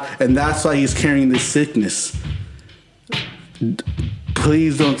in God, and that's why he's carrying this sickness.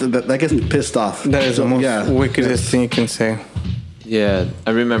 Please don't. That gets me pissed off. That is the most wickedest thing you can say. Yeah, I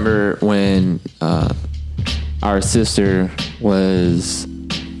remember when our sister was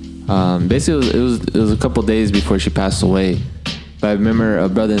basically it was a couple days before she passed away. But I remember a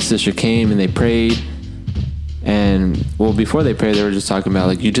brother and sister came and they prayed, and well, before they prayed, they were just talking about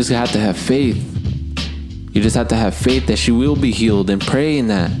like you just have to have faith. You just have to have faith that she will be healed and pray in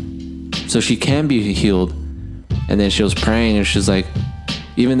that. so she can be healed. And then she was praying, and she's like,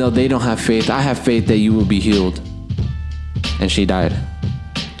 even though they don't have faith, I have faith that you will be healed. And she died.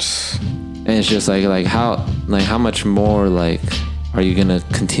 And it's just like how much more like are you gonna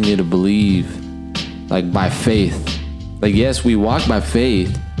continue to believe, like, by faith? Like, yes, we walk by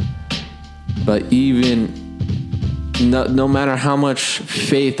faith, but even no matter how much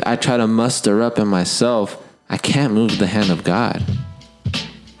faith I try to muster up in myself, I can't move the hand of God.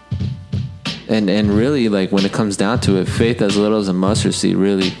 And really, like, when it comes down to it, faith as little as a mustard seed,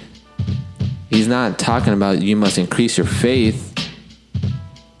 really, he's not talking about you must increase your faith.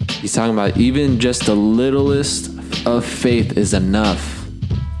 He's talking about even just the littlest of faith is enough.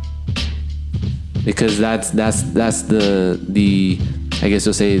 Because that's the I guess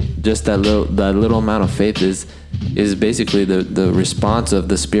you'll say just that little amount of faith is basically the response of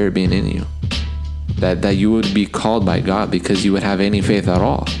the Spirit being in you. That you would be called by God because you would have any faith at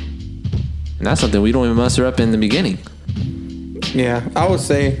all. And that's something we don't even muster up in the beginning. Yeah, I would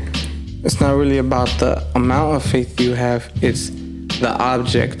say it's not really about the amount of faith you have. It's the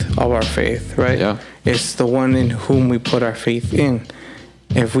object of our faith, right? Yeah. It's the one in whom we put our faith in.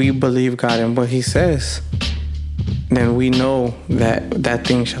 If we believe God and what He says, then we know that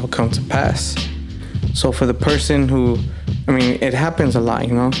thing shall come to pass. So for the person who, I mean, it happens a lot,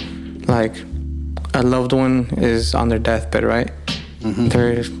 you know? Like, a loved one is on their deathbed, right? Mm-hmm.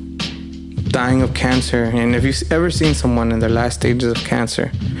 They're dying of cancer. And if you've ever seen someone in their last stages of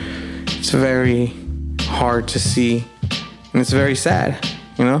cancer, it's very hard to see. And it's very sad,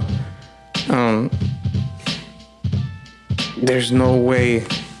 you know? There's no way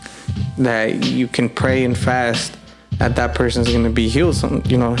that you can pray and fast that person's going to be healed.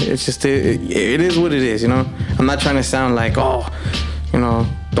 You know, it's just, it is what it is, you know? I'm not trying to sound like, oh, you know,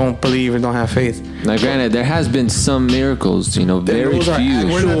 don't believe or don't have faith. Now, granted, there has been some miracles, you know, very few.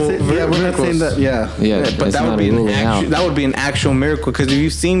 We're not saying that, yeah, but that would be an actual miracle, because if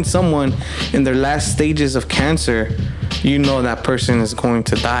you've seen someone in their last stages of cancer, you know that person is going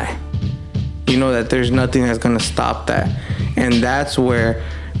to die. You know that there's nothing that's going to stop that. And that's where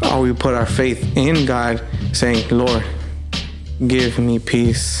we put our faith in God, saying, Lord, give me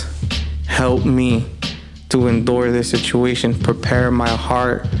peace. Help me to endure this situation. Prepare my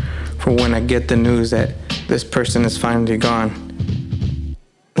heart for when I get the news that this person is finally gone.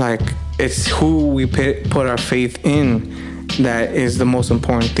 Like, it's who we put our faith in that is the most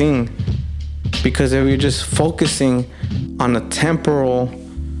important thing. Because if you're just focusing on a temporal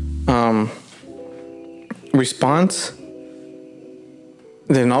response,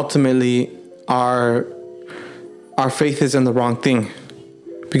 then ultimately our faith is in the wrong thing.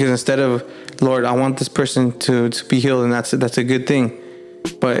 Because instead of, Lord, I want this person to be healed, and that's a good thing.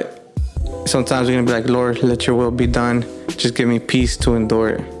 But sometimes we're gonna be like, Lord, let your will be done. Just give me peace to endure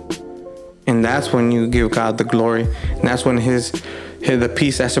it. And that's when you give God the glory. And that's when the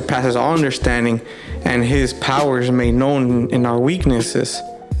peace that surpasses all understanding and His power is made known in our weaknesses.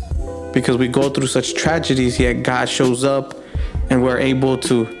 Because we go through such tragedies, yet God shows up and we're able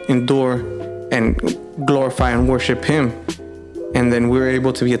to endure and glorify and worship Him. And then we're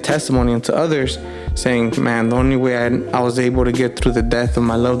able to be a testimony unto others, saying, man, the only way I was able to get through the death of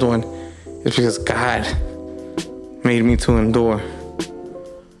my loved one is because God made me to endure.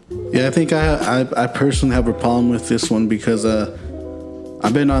 Yeah, I think I personally have a problem with this one, because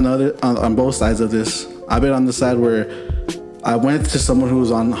I've been on both sides of this. I've been on the side where I went to someone who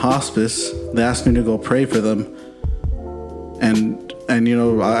was on hospice. They asked me to go pray for them, and you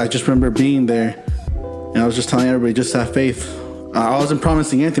know, I just remember being there, and I was just telling everybody, just have faith. I wasn't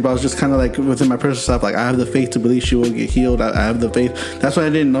promising anything, but I was just kind of like within my personal stuff, like, I have the faith to believe she will get healed. I have the faith. That's why I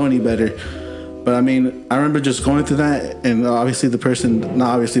didn't know any better. But I mean, I remember just going through that, and obviously the person,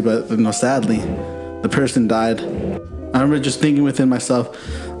 not obviously, but you know, sadly, the person died. I remember just thinking within myself,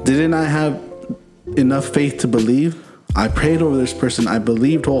 didn't I have enough faith to believe? I prayed over this person. I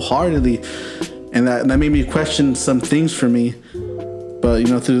believed wholeheartedly, and that made me question some things for me. But you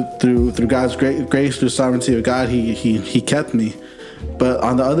know, through God's grace, through the sovereignty of God, He kept me. But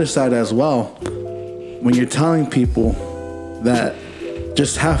on the other side as well, when you're telling people that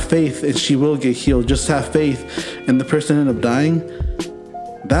just have faith and she will get healed, just have faith, and the person ended up dying,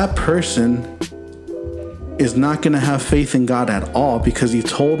 that person is not going to have faith in God at all, because you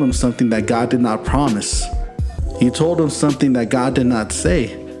told them something that God did not promise. You told them something that God did not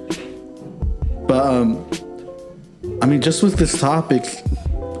say. But I mean, just with this topic,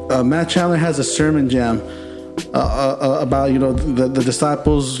 Matt Chandler has a sermon jam about, you know, the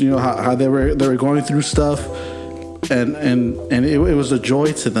disciples, you know, how they were going through stuff, and it was a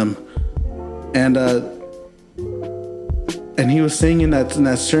joy to them. And And he was saying in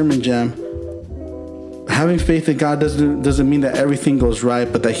that sermon, Jam, having faith in God doesn't mean that everything goes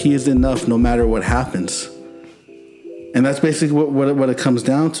right, but that He is enough no matter what happens. And that's basically what it comes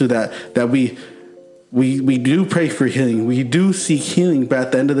down to, that we do pray for healing. We do seek healing, but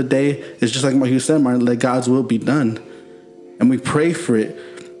at the end of the day, it's just like what you said, Martin, let God's will be done. And we pray for it.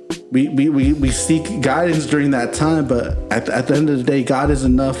 We seek guidance during that time, but at the end of the day, God is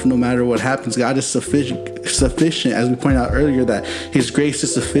enough no matter what happens. God is sufficient, as we pointed out earlier, that His grace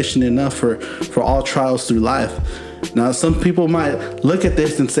is sufficient enough for all trials through life. Now, some people might look at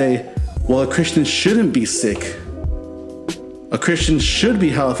this and say, well, a Christian shouldn't be sick. A Christian should be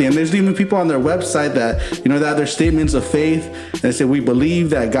healthy. And there's even people on their website that, that have their statements of faith. And they say, we believe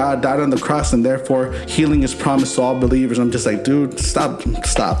that God died on the cross and therefore healing is promised to all believers. I'm just like, dude, stop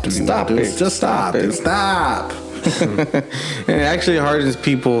doing that, dude. Just stop it. Stop. And it actually hardens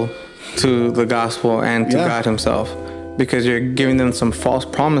people to the gospel and to God Himself, because you're giving them some false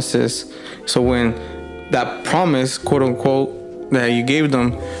promises. So when that promise, quote unquote, that you gave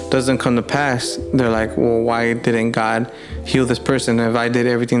them doesn't come to pass, they're like, well, why didn't God heal this person? If I did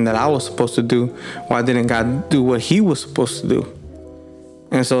everything that I was supposed to do, why didn't God do what He was supposed to do?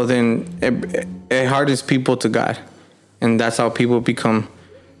 And so then it hardens people to God. And that's how people become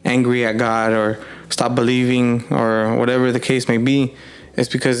angry at God or stop believing or whatever the case may be. It's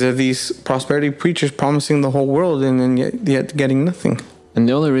because of these prosperity preachers promising the whole world and then yet getting nothing. And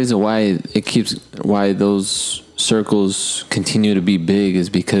the only reason why those circles continue to be big is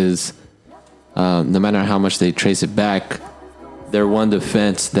because no matter how much they trace it back, their one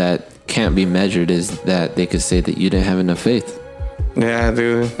defense that can't be measured is that they could say that you didn't have enough faith. Yeah,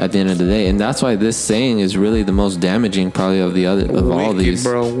 dude. At the end of the day, and that's why this saying is really the most damaging, probably all these.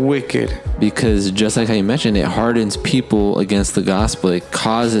 Wicked. Because just like how you mentioned, it hardens people against the gospel. It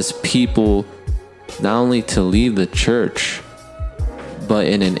causes people not only to leave the church, but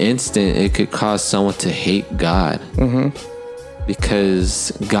in an instant, it could cause someone to hate God. Mm-hmm.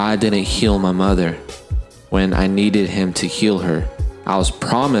 Because God didn't heal my mother when I needed Him to heal her. I was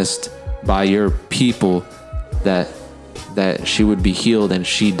promised by your people that she would be healed, and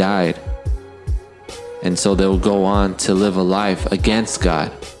she died. And so they'll go on to live a life against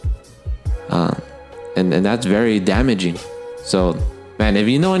God. And that's very damaging. So, man, if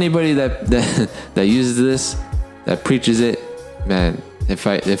you know anybody that uses this, that preaches it, man,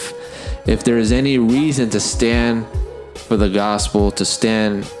 if there is any reason to stand for the gospel, to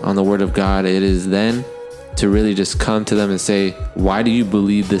stand on the word of God, it is then to really just come to them and say, why do you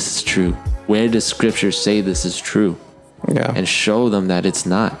believe this is true? Where does scripture say this is true? Yeah. And show them that it's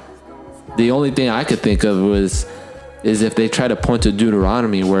not. The only thing I could think of is if they try to point to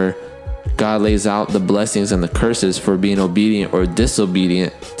Deuteronomy, where God lays out the blessings and the curses for being obedient or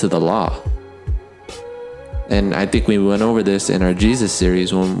disobedient to the law. And I think we went over this in our Jesus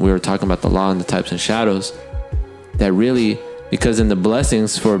series when we were talking about the law and the types and shadows. That really, because in the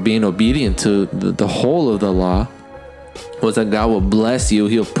blessings for being obedient to the whole of the law was that God will bless you,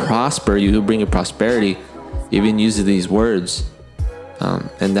 He'll prosper you, He'll bring you prosperity, even using these words,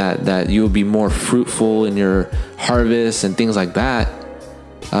 and that you will be more fruitful in your harvest and things like that.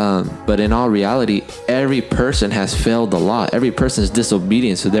 But in all reality, every person has failed the law. Every person is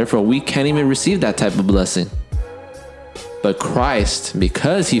disobedient. So therefore, we can't even receive that type of blessing. But Christ,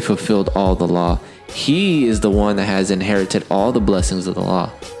 because He fulfilled all the law, He is the one that has inherited all the blessings of the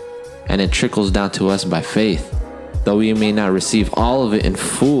law. And it trickles down to us by faith. Though we may not receive all of it in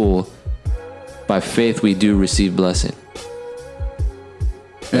full, by faith we do receive blessing.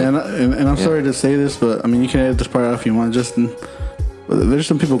 And I'm sorry to say this, but I mean, you can edit this part out if you want, Justin. But there's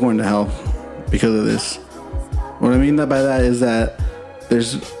some people going to hell because of this. What I mean by that is that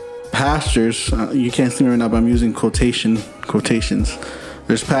there's pastors, you can't see me right now, but I'm using quotations.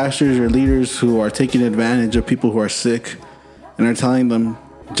 There's pastors or leaders who are taking advantage of people who are sick and are telling them,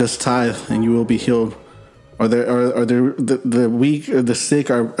 just tithe and you will be healed. Or the weak or the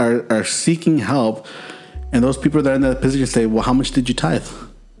sick are seeking help, and those people that are in that position say, well, how much did you tithe?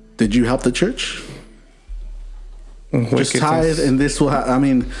 Did you help the church? Just tithe, and this will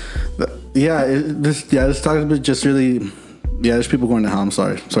this talk about just really, there's people going to hell. I'm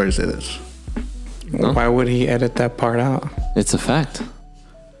sorry to say this. Why would he edit that part out? It's a fact.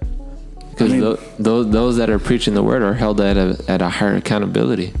 Because those that are preaching the word are held at a higher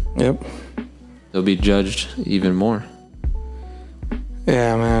accountability. Yep. They'll be judged even more.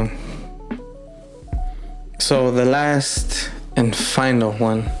 Yeah, man. So the last and final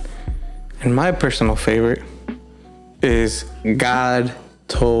one, and my personal favorite, is God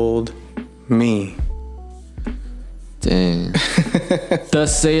told me. Dang.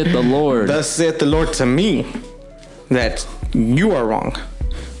 Thus saith the Lord. Thus saith the Lord to me, that you are wrong.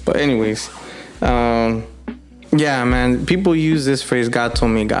 But anyways, yeah, man, people use this phrase, God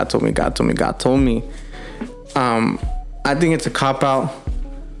told me, God told me, God told me, God told me. I think it's a cop-out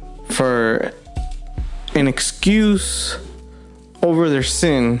for an excuse over their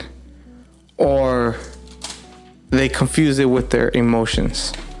sin, or they confuse it with their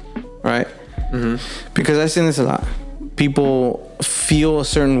emotions, right? Because I've seen this a lot. People feel a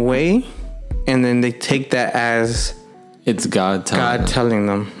certain way, and then they take that as It's God telling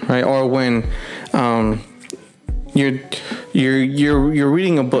them, right? Or when you're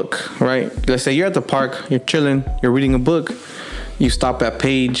reading a book, right? Let's say you're at the park, you're chilling, you're reading a book, you stop at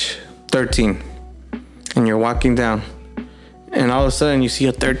page 13, and you're walking down, and all of a sudden you see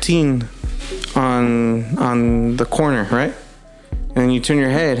a 13 on the corner, right? And then you turn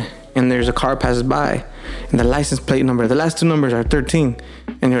your head, and there's a car passes by, and the license plate number, the last two numbers are 13,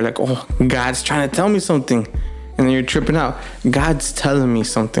 and you're like, oh, God's trying to tell me something. And then you're tripping out. God's telling me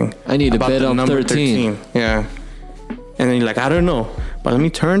something. I need to about bet the on number 13. Yeah. And then you're like, I don't know, but let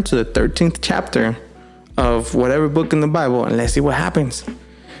me turn to the 13th chapter of whatever book in the Bible, and let's see what happens.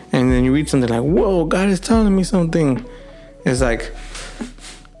 And then you read something like, whoa, God is telling me something. It's like,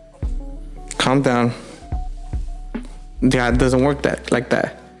 calm down. God doesn't work like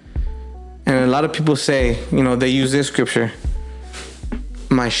that. And a lot of people say, they use this scripture,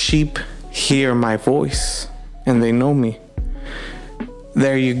 my sheep hear my voice and they know me.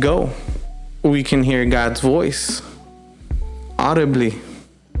 There you go. We can hear God's voice audibly.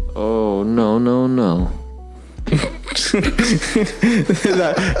 Oh, no. It's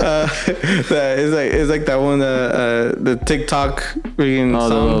like that one, the TikTok freaking All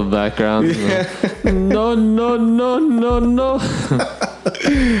song. the little background. Yeah. No.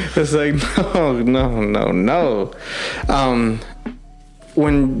 It's like, no.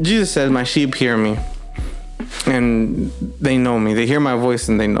 When Jesus says, my sheep hear me and they know me, they hear my voice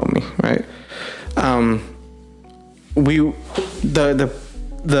and they know me, right?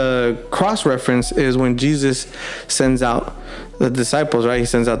 The cross reference is when Jesus sends out the disciples, right? He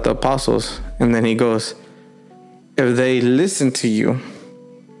sends out the apostles, and then he goes, if they listen to you,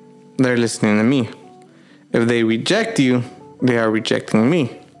 they're listening to me. If they reject you, they are rejecting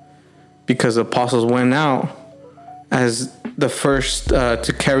me. Because the apostles went out as the first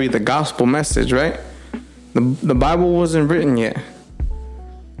to carry the gospel message, right? The Bible wasn't written yet.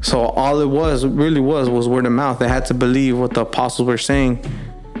 So all it was word of mouth. They had to believe what the apostles were saying.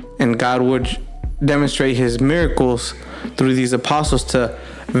 And God would demonstrate his miracles through these apostles to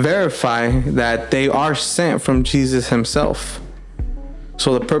verify that they are sent from Jesus himself.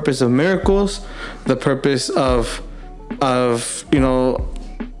 So the purpose of miracles, the purpose of the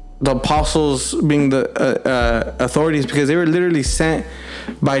apostles being the authorities, because they were literally sent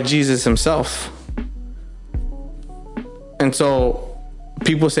by Jesus himself. And so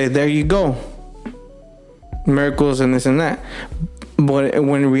people say, there you go, miracles and this and that. But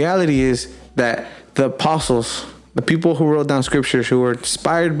when reality is that the apostles, the people who wrote down scriptures, who were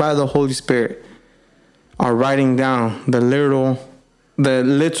inspired by the Holy Spirit, are writing down the literal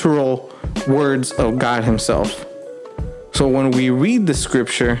words of God himself. So when we read the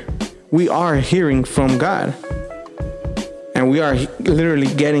scripture, we are hearing from God, and we are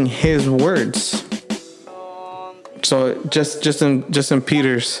literally getting his words. So Justin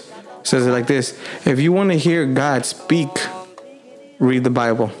Peters says it like this: if you want to hear God speak, read the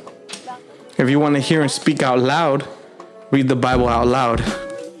Bible. If you want to hear him speak out loud, read the Bible out loud.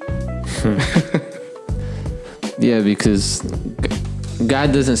 Yeah, because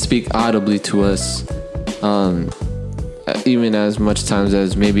God doesn't speak audibly to us, even as much times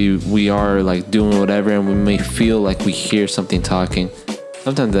as maybe we are like doing whatever and we may feel like we hear something talking.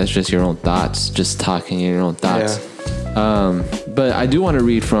 Sometimes that's just your own thoughts, just talking in your own thoughts. Yeah. But I do want to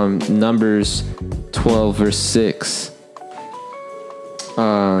read from Numbers 12 verse 6.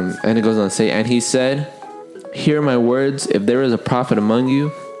 And it goes on to say, and he said, hear my words. If there is a prophet among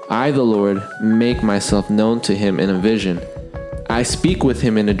you, I, the Lord, make myself known to him in a vision. I speak with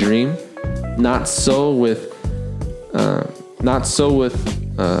him in a dream. Not so with my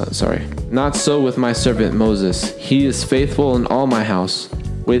servant Moses. He is faithful in all my house.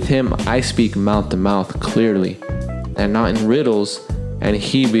 With him I speak mouth to mouth clearly, and not in riddles, and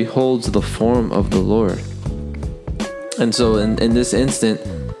he beholds the form of the Lord. And so in this instant,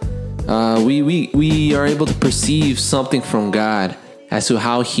 we are able to perceive something from God as to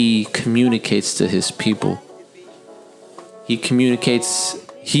how he communicates to his people. He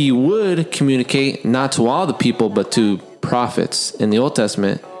would communicate not to all the people, but to prophets in the Old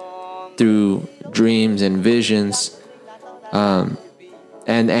Testament through dreams and visions.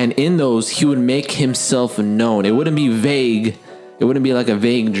 And in those, he would make himself known. It wouldn't be vague. It wouldn't be like a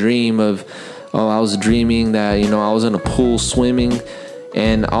vague dream of, oh, I was dreaming that, I was in a pool swimming,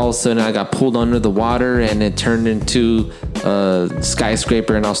 and all of a sudden I got pulled under the water and it turned into a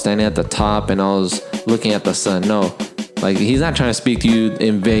skyscraper and I was standing at the top and I was looking at the sun. No, like he's not trying to speak to you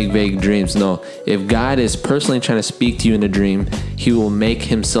in vague dreams. No, if God is personally trying to speak to you in a dream, he will make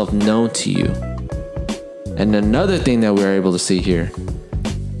himself known to you. And another thing that we're able to see here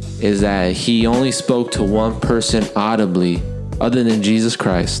is that he only spoke to one person audibly other than Jesus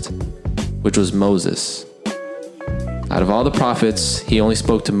Christ, which was Moses. Out of all the prophets, he only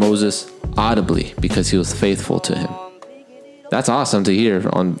spoke to Moses audibly because he was faithful to him. That's awesome to hear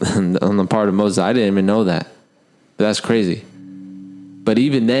on the part of Moses. I didn't even know that. But that's crazy. But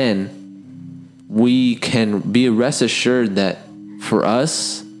even then, we can be rest assured that for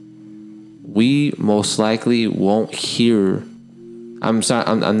us, we most likely won't hear. I'm sorry,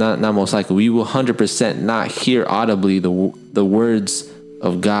 I'm not most likely. We will 100% not hear audibly the words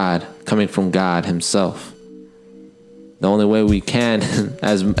of God coming from God himself. The only way we can,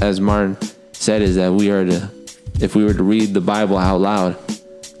 as Martin said, is that if we were to read the Bible out loud,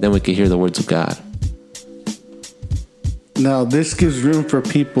 then we could hear the words of God. Now, this gives room for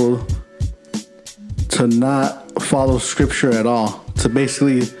people to not follow scripture at all. To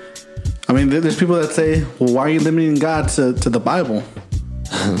basically, there's people that say, well, why are you limiting God to the Bible?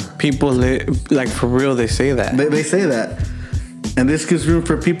 People, like for real, they say that. They say that. And this gives room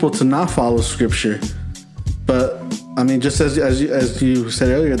for people to not follow scripture. But, just as you said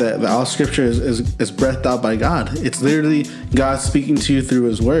earlier, that all scripture is breathed out by God. It's literally God speaking to you through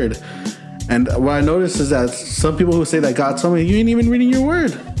his word. And what I noticed is that some people who say that God told me, you ain't even reading your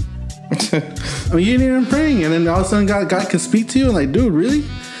word. You ain't even praying. And then all of a sudden God can speak to you. And like, dude, really?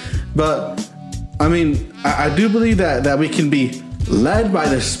 But, I do believe that we can be led by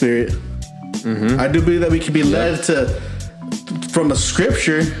the Spirit. Mm-hmm. I do believe that we can be led from a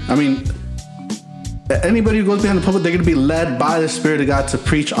scripture. Anybody who goes behind the pulpit, they're going to be led by the Spirit of God to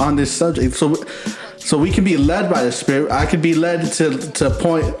preach on this subject. So we can be led by the Spirit. I could be led to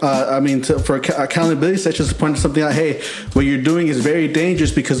point, for accountability sessions to point to something out. Hey, what you're doing is very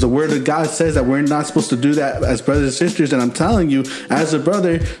dangerous because the Word of God says that we're not supposed to do that as brothers and sisters. And I'm telling you, as a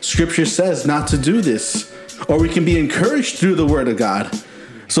brother, Scripture says not to do this. Or we can be encouraged through the Word of God.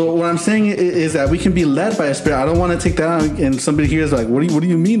 So what I'm saying is that we can be led by a Spirit. I don't want to take that out and somebody here is like, what do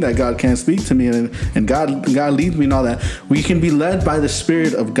you mean that God can't speak to me and God leads me and all that? We can be led by the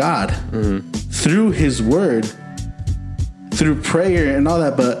Spirit of God through his word, through prayer and all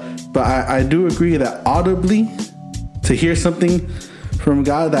that. But I do agree that audibly to hear something from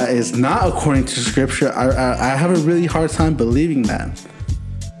God that is not according to scripture, I have a really hard time believing that.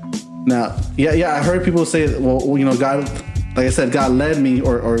 Now, yeah, I heard people say, well, God, like I said, God led me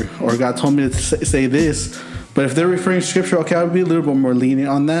or God told me to say this. But if they're referring to scripture, okay, I would be a little bit more lenient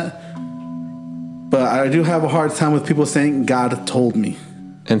on that. But I do have a hard time with people saying God told me.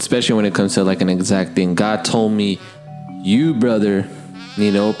 And especially when it comes to like an exact thing. God told me, you, brother,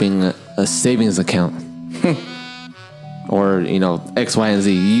 need to open a savings account. Or, X, Y, and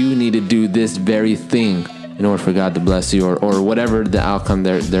Z. You need to do this very thing in order for God to bless you, or whatever the outcome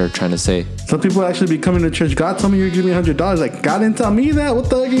they're trying to say. Some people actually be coming to church. God told me you're giving me $100. Like, God didn't tell me that. What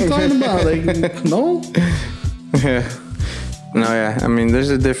the heck are you talking about? Like, no. Yeah. No, yeah. There's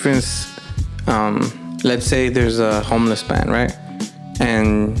a difference. Let's say there's a homeless man, right?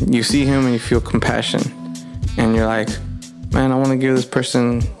 And you see him and you feel compassion, and you're like, man, I want to give this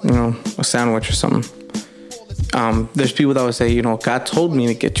person, a sandwich or something. There's people that would say, God told me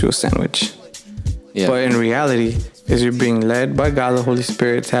to get you a sandwich. Yeah. But in reality, is you're being led by God, the Holy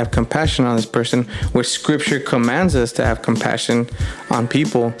Spirit, to have compassion on this person, which Scripture commands us to have compassion on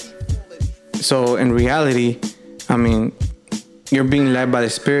people. So in reality, you're being led by the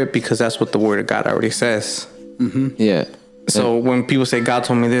Spirit because that's what the Word of God already says. Mm-hmm. Yeah. So when people say, God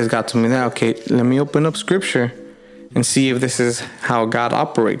told me this, God told me that, okay, let me open up Scripture and see if this is how God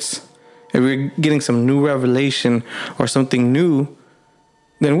operates. If we're getting some new revelation or something new,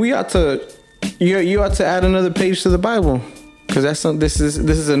 then we ought to... You ought to add another page to the Bible, because this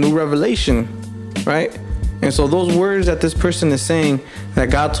is a new revelation, right? And so those words that this person is saying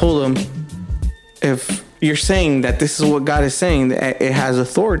that God told him, if you're saying that this is what God is saying, that it has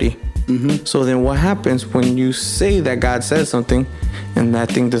authority. Mm-hmm. So then what happens when you say that God says something and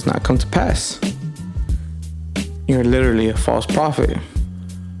that thing does not come to pass? You're literally a false prophet.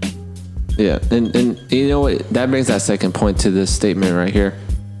 Yeah, and you know what? That brings that second point to this statement right here.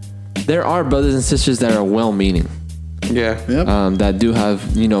 There are brothers and sisters that are well-meaning. Yeah. Yep. That do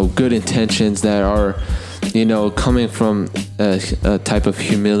have, good intentions, that are coming from a type of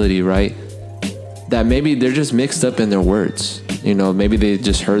humility, right? That maybe they're just mixed up in their words. Maybe they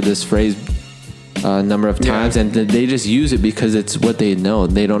just heard this phrase a number of times, and they just use it because it's what they know.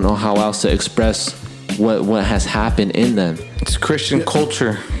 They don't know how else to express what has happened in them. It's Christian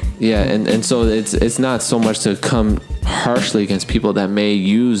culture. Yeah, and so it's not so much to come harshly against people that may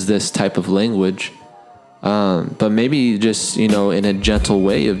use this type of language, but maybe just in a gentle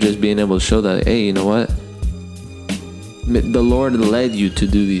way of just being able to show that, hey, you know what, the Lord led you to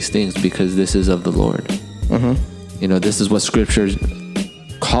do these things because this is of the Lord. This is what Scripture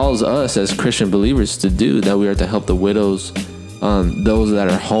calls us as Christian believers to do, that we are to help the widows, those that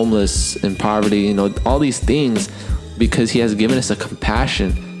are homeless, in poverty, all these things, because He has given us a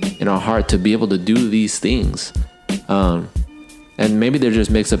compassion in our heart to be able to do these things. And maybe they're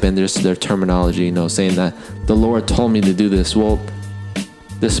just mixed up in their terminology, saying that the Lord told me to do this. Well,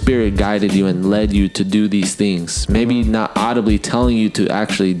 the Spirit guided you and led you to do these things. Maybe not audibly telling you to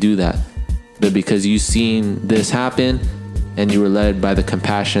actually do that, but because you've seen this happen and you were led by the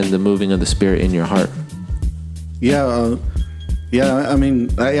compassion, the moving of the Spirit in your heart. Yeah, I mean,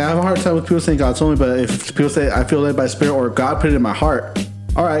 I have a hard time with people saying God told me, but if people say I feel led by Spirit or God put it in my heart,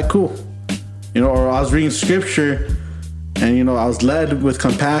 all right, cool. Or I was reading Scripture and I was led with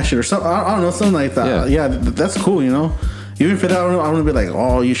compassion or something. I don't know, something like that. Yeah, that's cool. Even for that, I don't want to be like,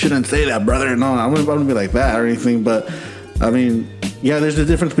 oh, you shouldn't say that, brother. No, I wouldn't be like that or anything. But I mean, there's a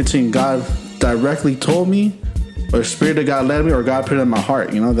difference between God directly told me, or Spirit of God led me, or God put it in my heart.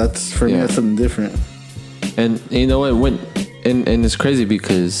 That's for me. That's something different. And you know what? And it's crazy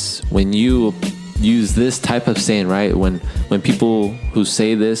because when you use this type of saying, right? When people who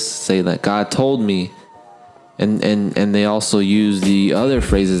say this say that God told me, and they also use the other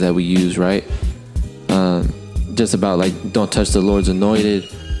phrases that we use, right? Just about like don't touch the Lord's anointed,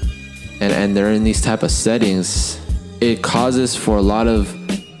 and they're in these type of settings, it causes for a lot of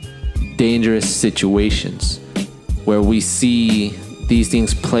dangerous situations where we see these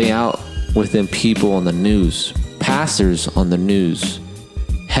things play out within people on the news, pastors on the news,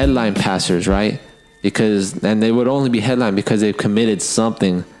 headline pastors, right? And they would only be headline because they've committed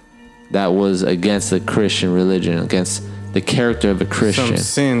something that was against the Christian religion, against the character of a Christian. Some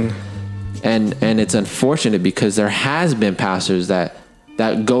sin. And it's unfortunate because there has been pastors that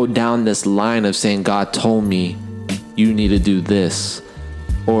go down this line of saying, God told me you need to do this,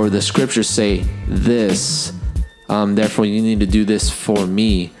 or the Scriptures say this, therefore you need to do this for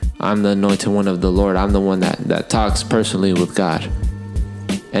me. I'm the anointed one of the Lord. I'm the one that talks personally with God.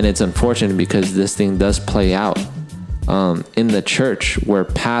 And it's unfortunate because this thing does play out in the church, where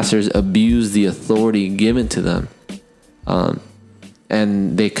pastors abuse the authority given to them,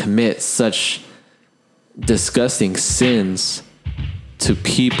 and they commit such disgusting sins to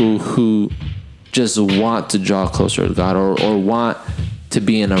people who just want to draw closer to God, or want to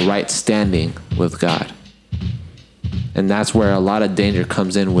be in a right standing with God. And that's where a lot of danger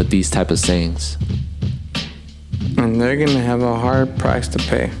comes in with these type of sayings. And they're going to have a hard price to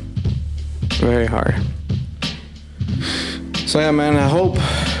pay. Very hard. So yeah, man, I hope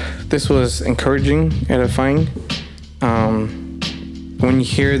this was encouraging, edifying. When you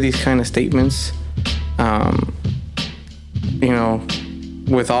hear these kind of statements,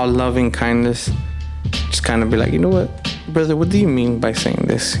 with all loving kindness, just kind of be like, you know what, brother, what do you mean by saying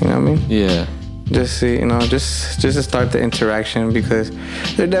this? You know what I mean? Yeah. Just to start the interaction, because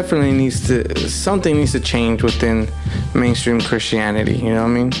there definitely something needs to change within mainstream Christianity. You know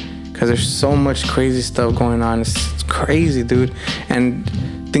what I mean? Because there's so much crazy stuff going on. It's crazy, dude. And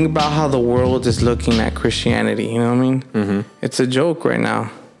think about how the world is looking at Christianity. You know what I mean? Mm-hmm. It's a joke right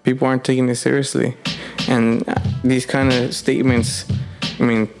now. People aren't taking it seriously. And these kind of statements, I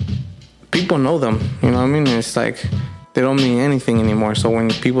mean, people know them. You know what I mean? And it's like, they don't mean anything anymore. So when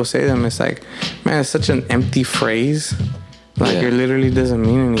people say them, it's like, man, it's such an empty phrase. Like, it literally doesn't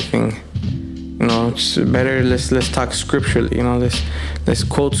mean anything. It's better. Let's talk scripturally. Let's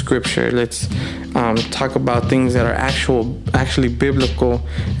quote scripture. Let's talk about things that are actually biblical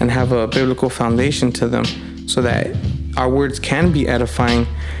and have a biblical foundation to them, so that our words can be edifying,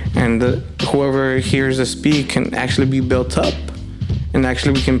 and whoever hears us speak can actually be built up. And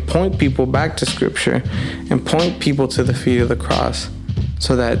actually we can point people back to scripture and point people to the feet of the cross,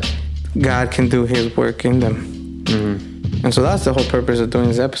 so that God can do his work in them. Mm-hmm. And so that's the whole purpose of doing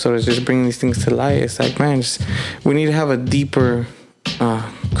this episode, is just bringing these things to light. It's like, man, we need to have a deeper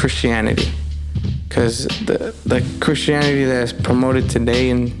Christianity, because the Christianity that's promoted today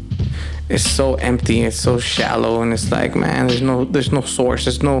is so empty, it's so shallow, and it's like, man, there's no source,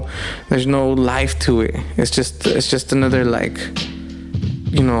 there's no life to it. It's just another, like,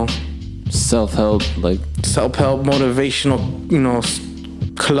 self-help, like self-help motivational,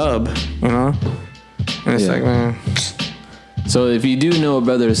 club, and it's Yeah. like, man, So if you do know a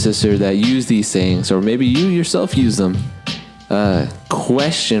brother or sister that use these sayings, or maybe you yourself use them,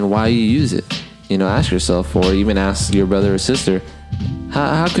 question why you use it. Ask yourself, or even ask your brother or sister,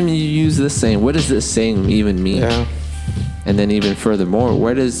 how come you use this saying? What does this saying even mean? yeah, And then even furthermore,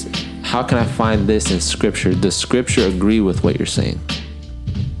 how can I find this in scripture? Does scripture agree with what you're saying?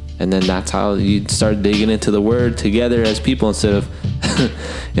 And then that's how you start digging into the word together as people,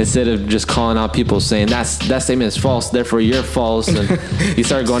 instead of just calling out people saying that statement is false, therefore you're false, and you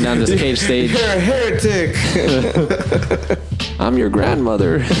start going down this cage stage. you're a heretic. I'm your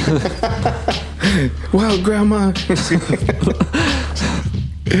grandmother. Wow, grandma.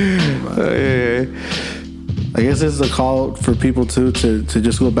 Yeah. I guess this is a call for people too to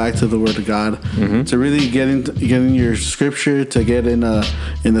just go back to the Word of God, to really get in your scripture, to get in the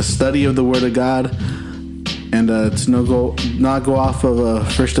study of the Word of God, and to not go off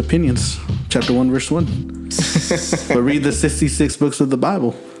of first opinions, chapter 1 verse 1, but read the 66 books of the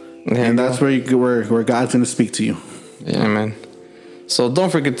Bible, and that's where God's going to speak to you. Yeah, man. So don't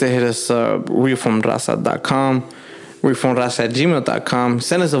forget to hit us up, reformraza.com, reformraza@gmail.com.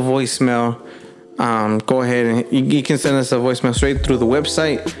 Send us a voicemail. Go ahead and you can send us a voicemail straight through the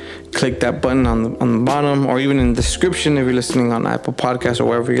website. Click that button on the bottom, or even in the description if you're listening on Apple Podcasts or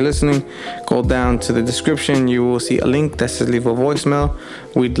wherever you're listening. Go down to the description. You will see a link that says leave a voicemail.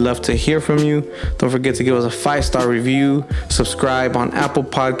 We'd love to hear from you. Don't forget to give us a 5-star review. Subscribe on Apple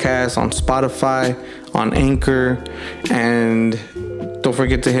Podcasts, on Spotify, on Anchor, and don't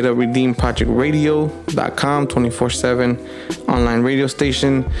forget to hit up redeemprojectradio.com, 24/7 online radio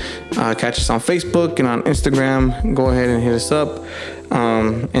station. Catch us on Facebook and on Instagram. Go ahead and hit us up.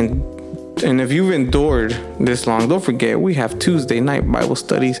 And if you've endured this long, don't forget we have Tuesday night Bible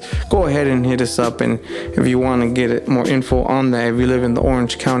studies. Go ahead and hit us up. And if you want to get more info on that, if you live in the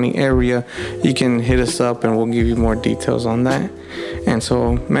Orange County area, you can hit us up and we'll give you more details on that. And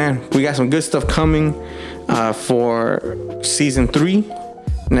so, man, we got some good stuff coming for season 3.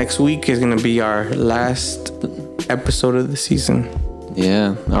 Next week is going to be our last episode of the season.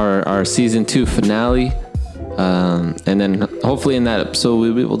 Yeah, our season 2 finale. And then hopefully in that episode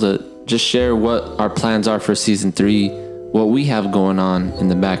we'll be able to just share what our plans are for season 3, what we have going on in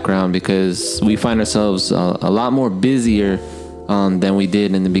the background, because we find ourselves a lot more busier than we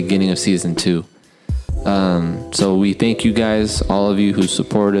did in the beginning of season 2. So we thank you guys, all of you who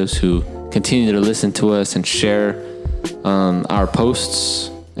support us, who continue to listen to us and share our posts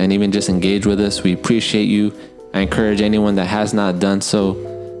and even just engage with us. We appreciate you. I encourage anyone that has not done so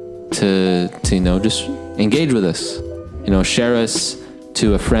to just engage with us. Share us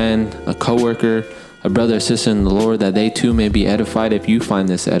to a friend, a coworker, a brother or sister in the Lord, that they too may be edified if you find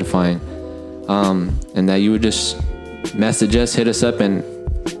this edifying. And that you would just message us, hit us up, and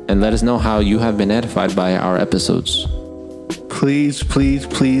let us know how you have been edified by our episodes. Please, please,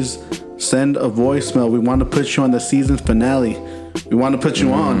 please send a voicemail. We want to put you on the season finale. We want to put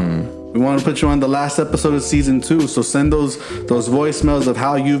you on. We want to put you on the last episode of season 2. So send those voicemails of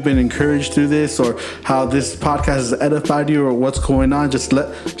how you've been encouraged through this, or how this podcast has edified you, or what's going on. Just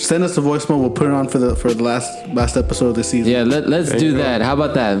send us a voicemail. We'll put it on for the last episode of the season. Yeah, let's do that. How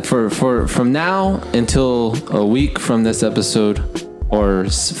about that? For from now until a week from this episode, or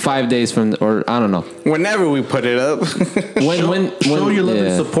 5 days from, or I don't know. Whenever we put it up. When Show your love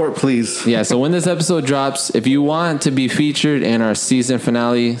and support, please. Yeah, so when this episode drops, if you want to be featured in our season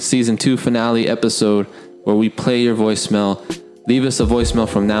 2 finale episode, where we play your voicemail, leave us a voicemail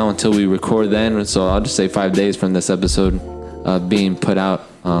from now until we record then. So I'll just say 5 days from this episode being put out.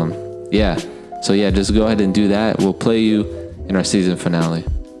 So just go ahead and do that. We'll play you in our season finale.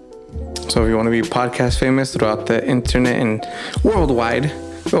 So if you want to be podcast famous throughout the internet and worldwide,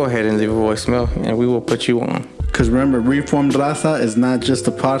 go ahead and leave a voicemail and we will put you on. Because remember, Reformed Raza is not just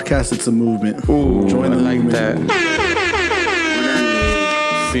a podcast, it's a movement. Ooh, Join I the like movement. that.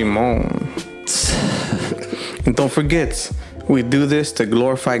 Simone. And don't forget, we do this to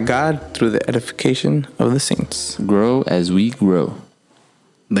glorify God through the edification of the saints. Grow as we grow.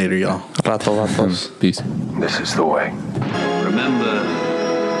 Later, y'all. Ratos. Peace. This is the way. Remember, the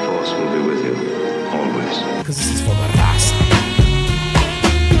Force will be with you always. Because this is for the raza.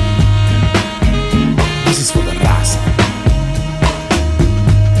 This is for the raza.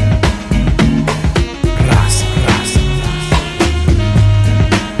 Raza, raza.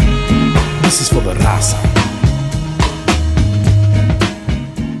 This is for the raza.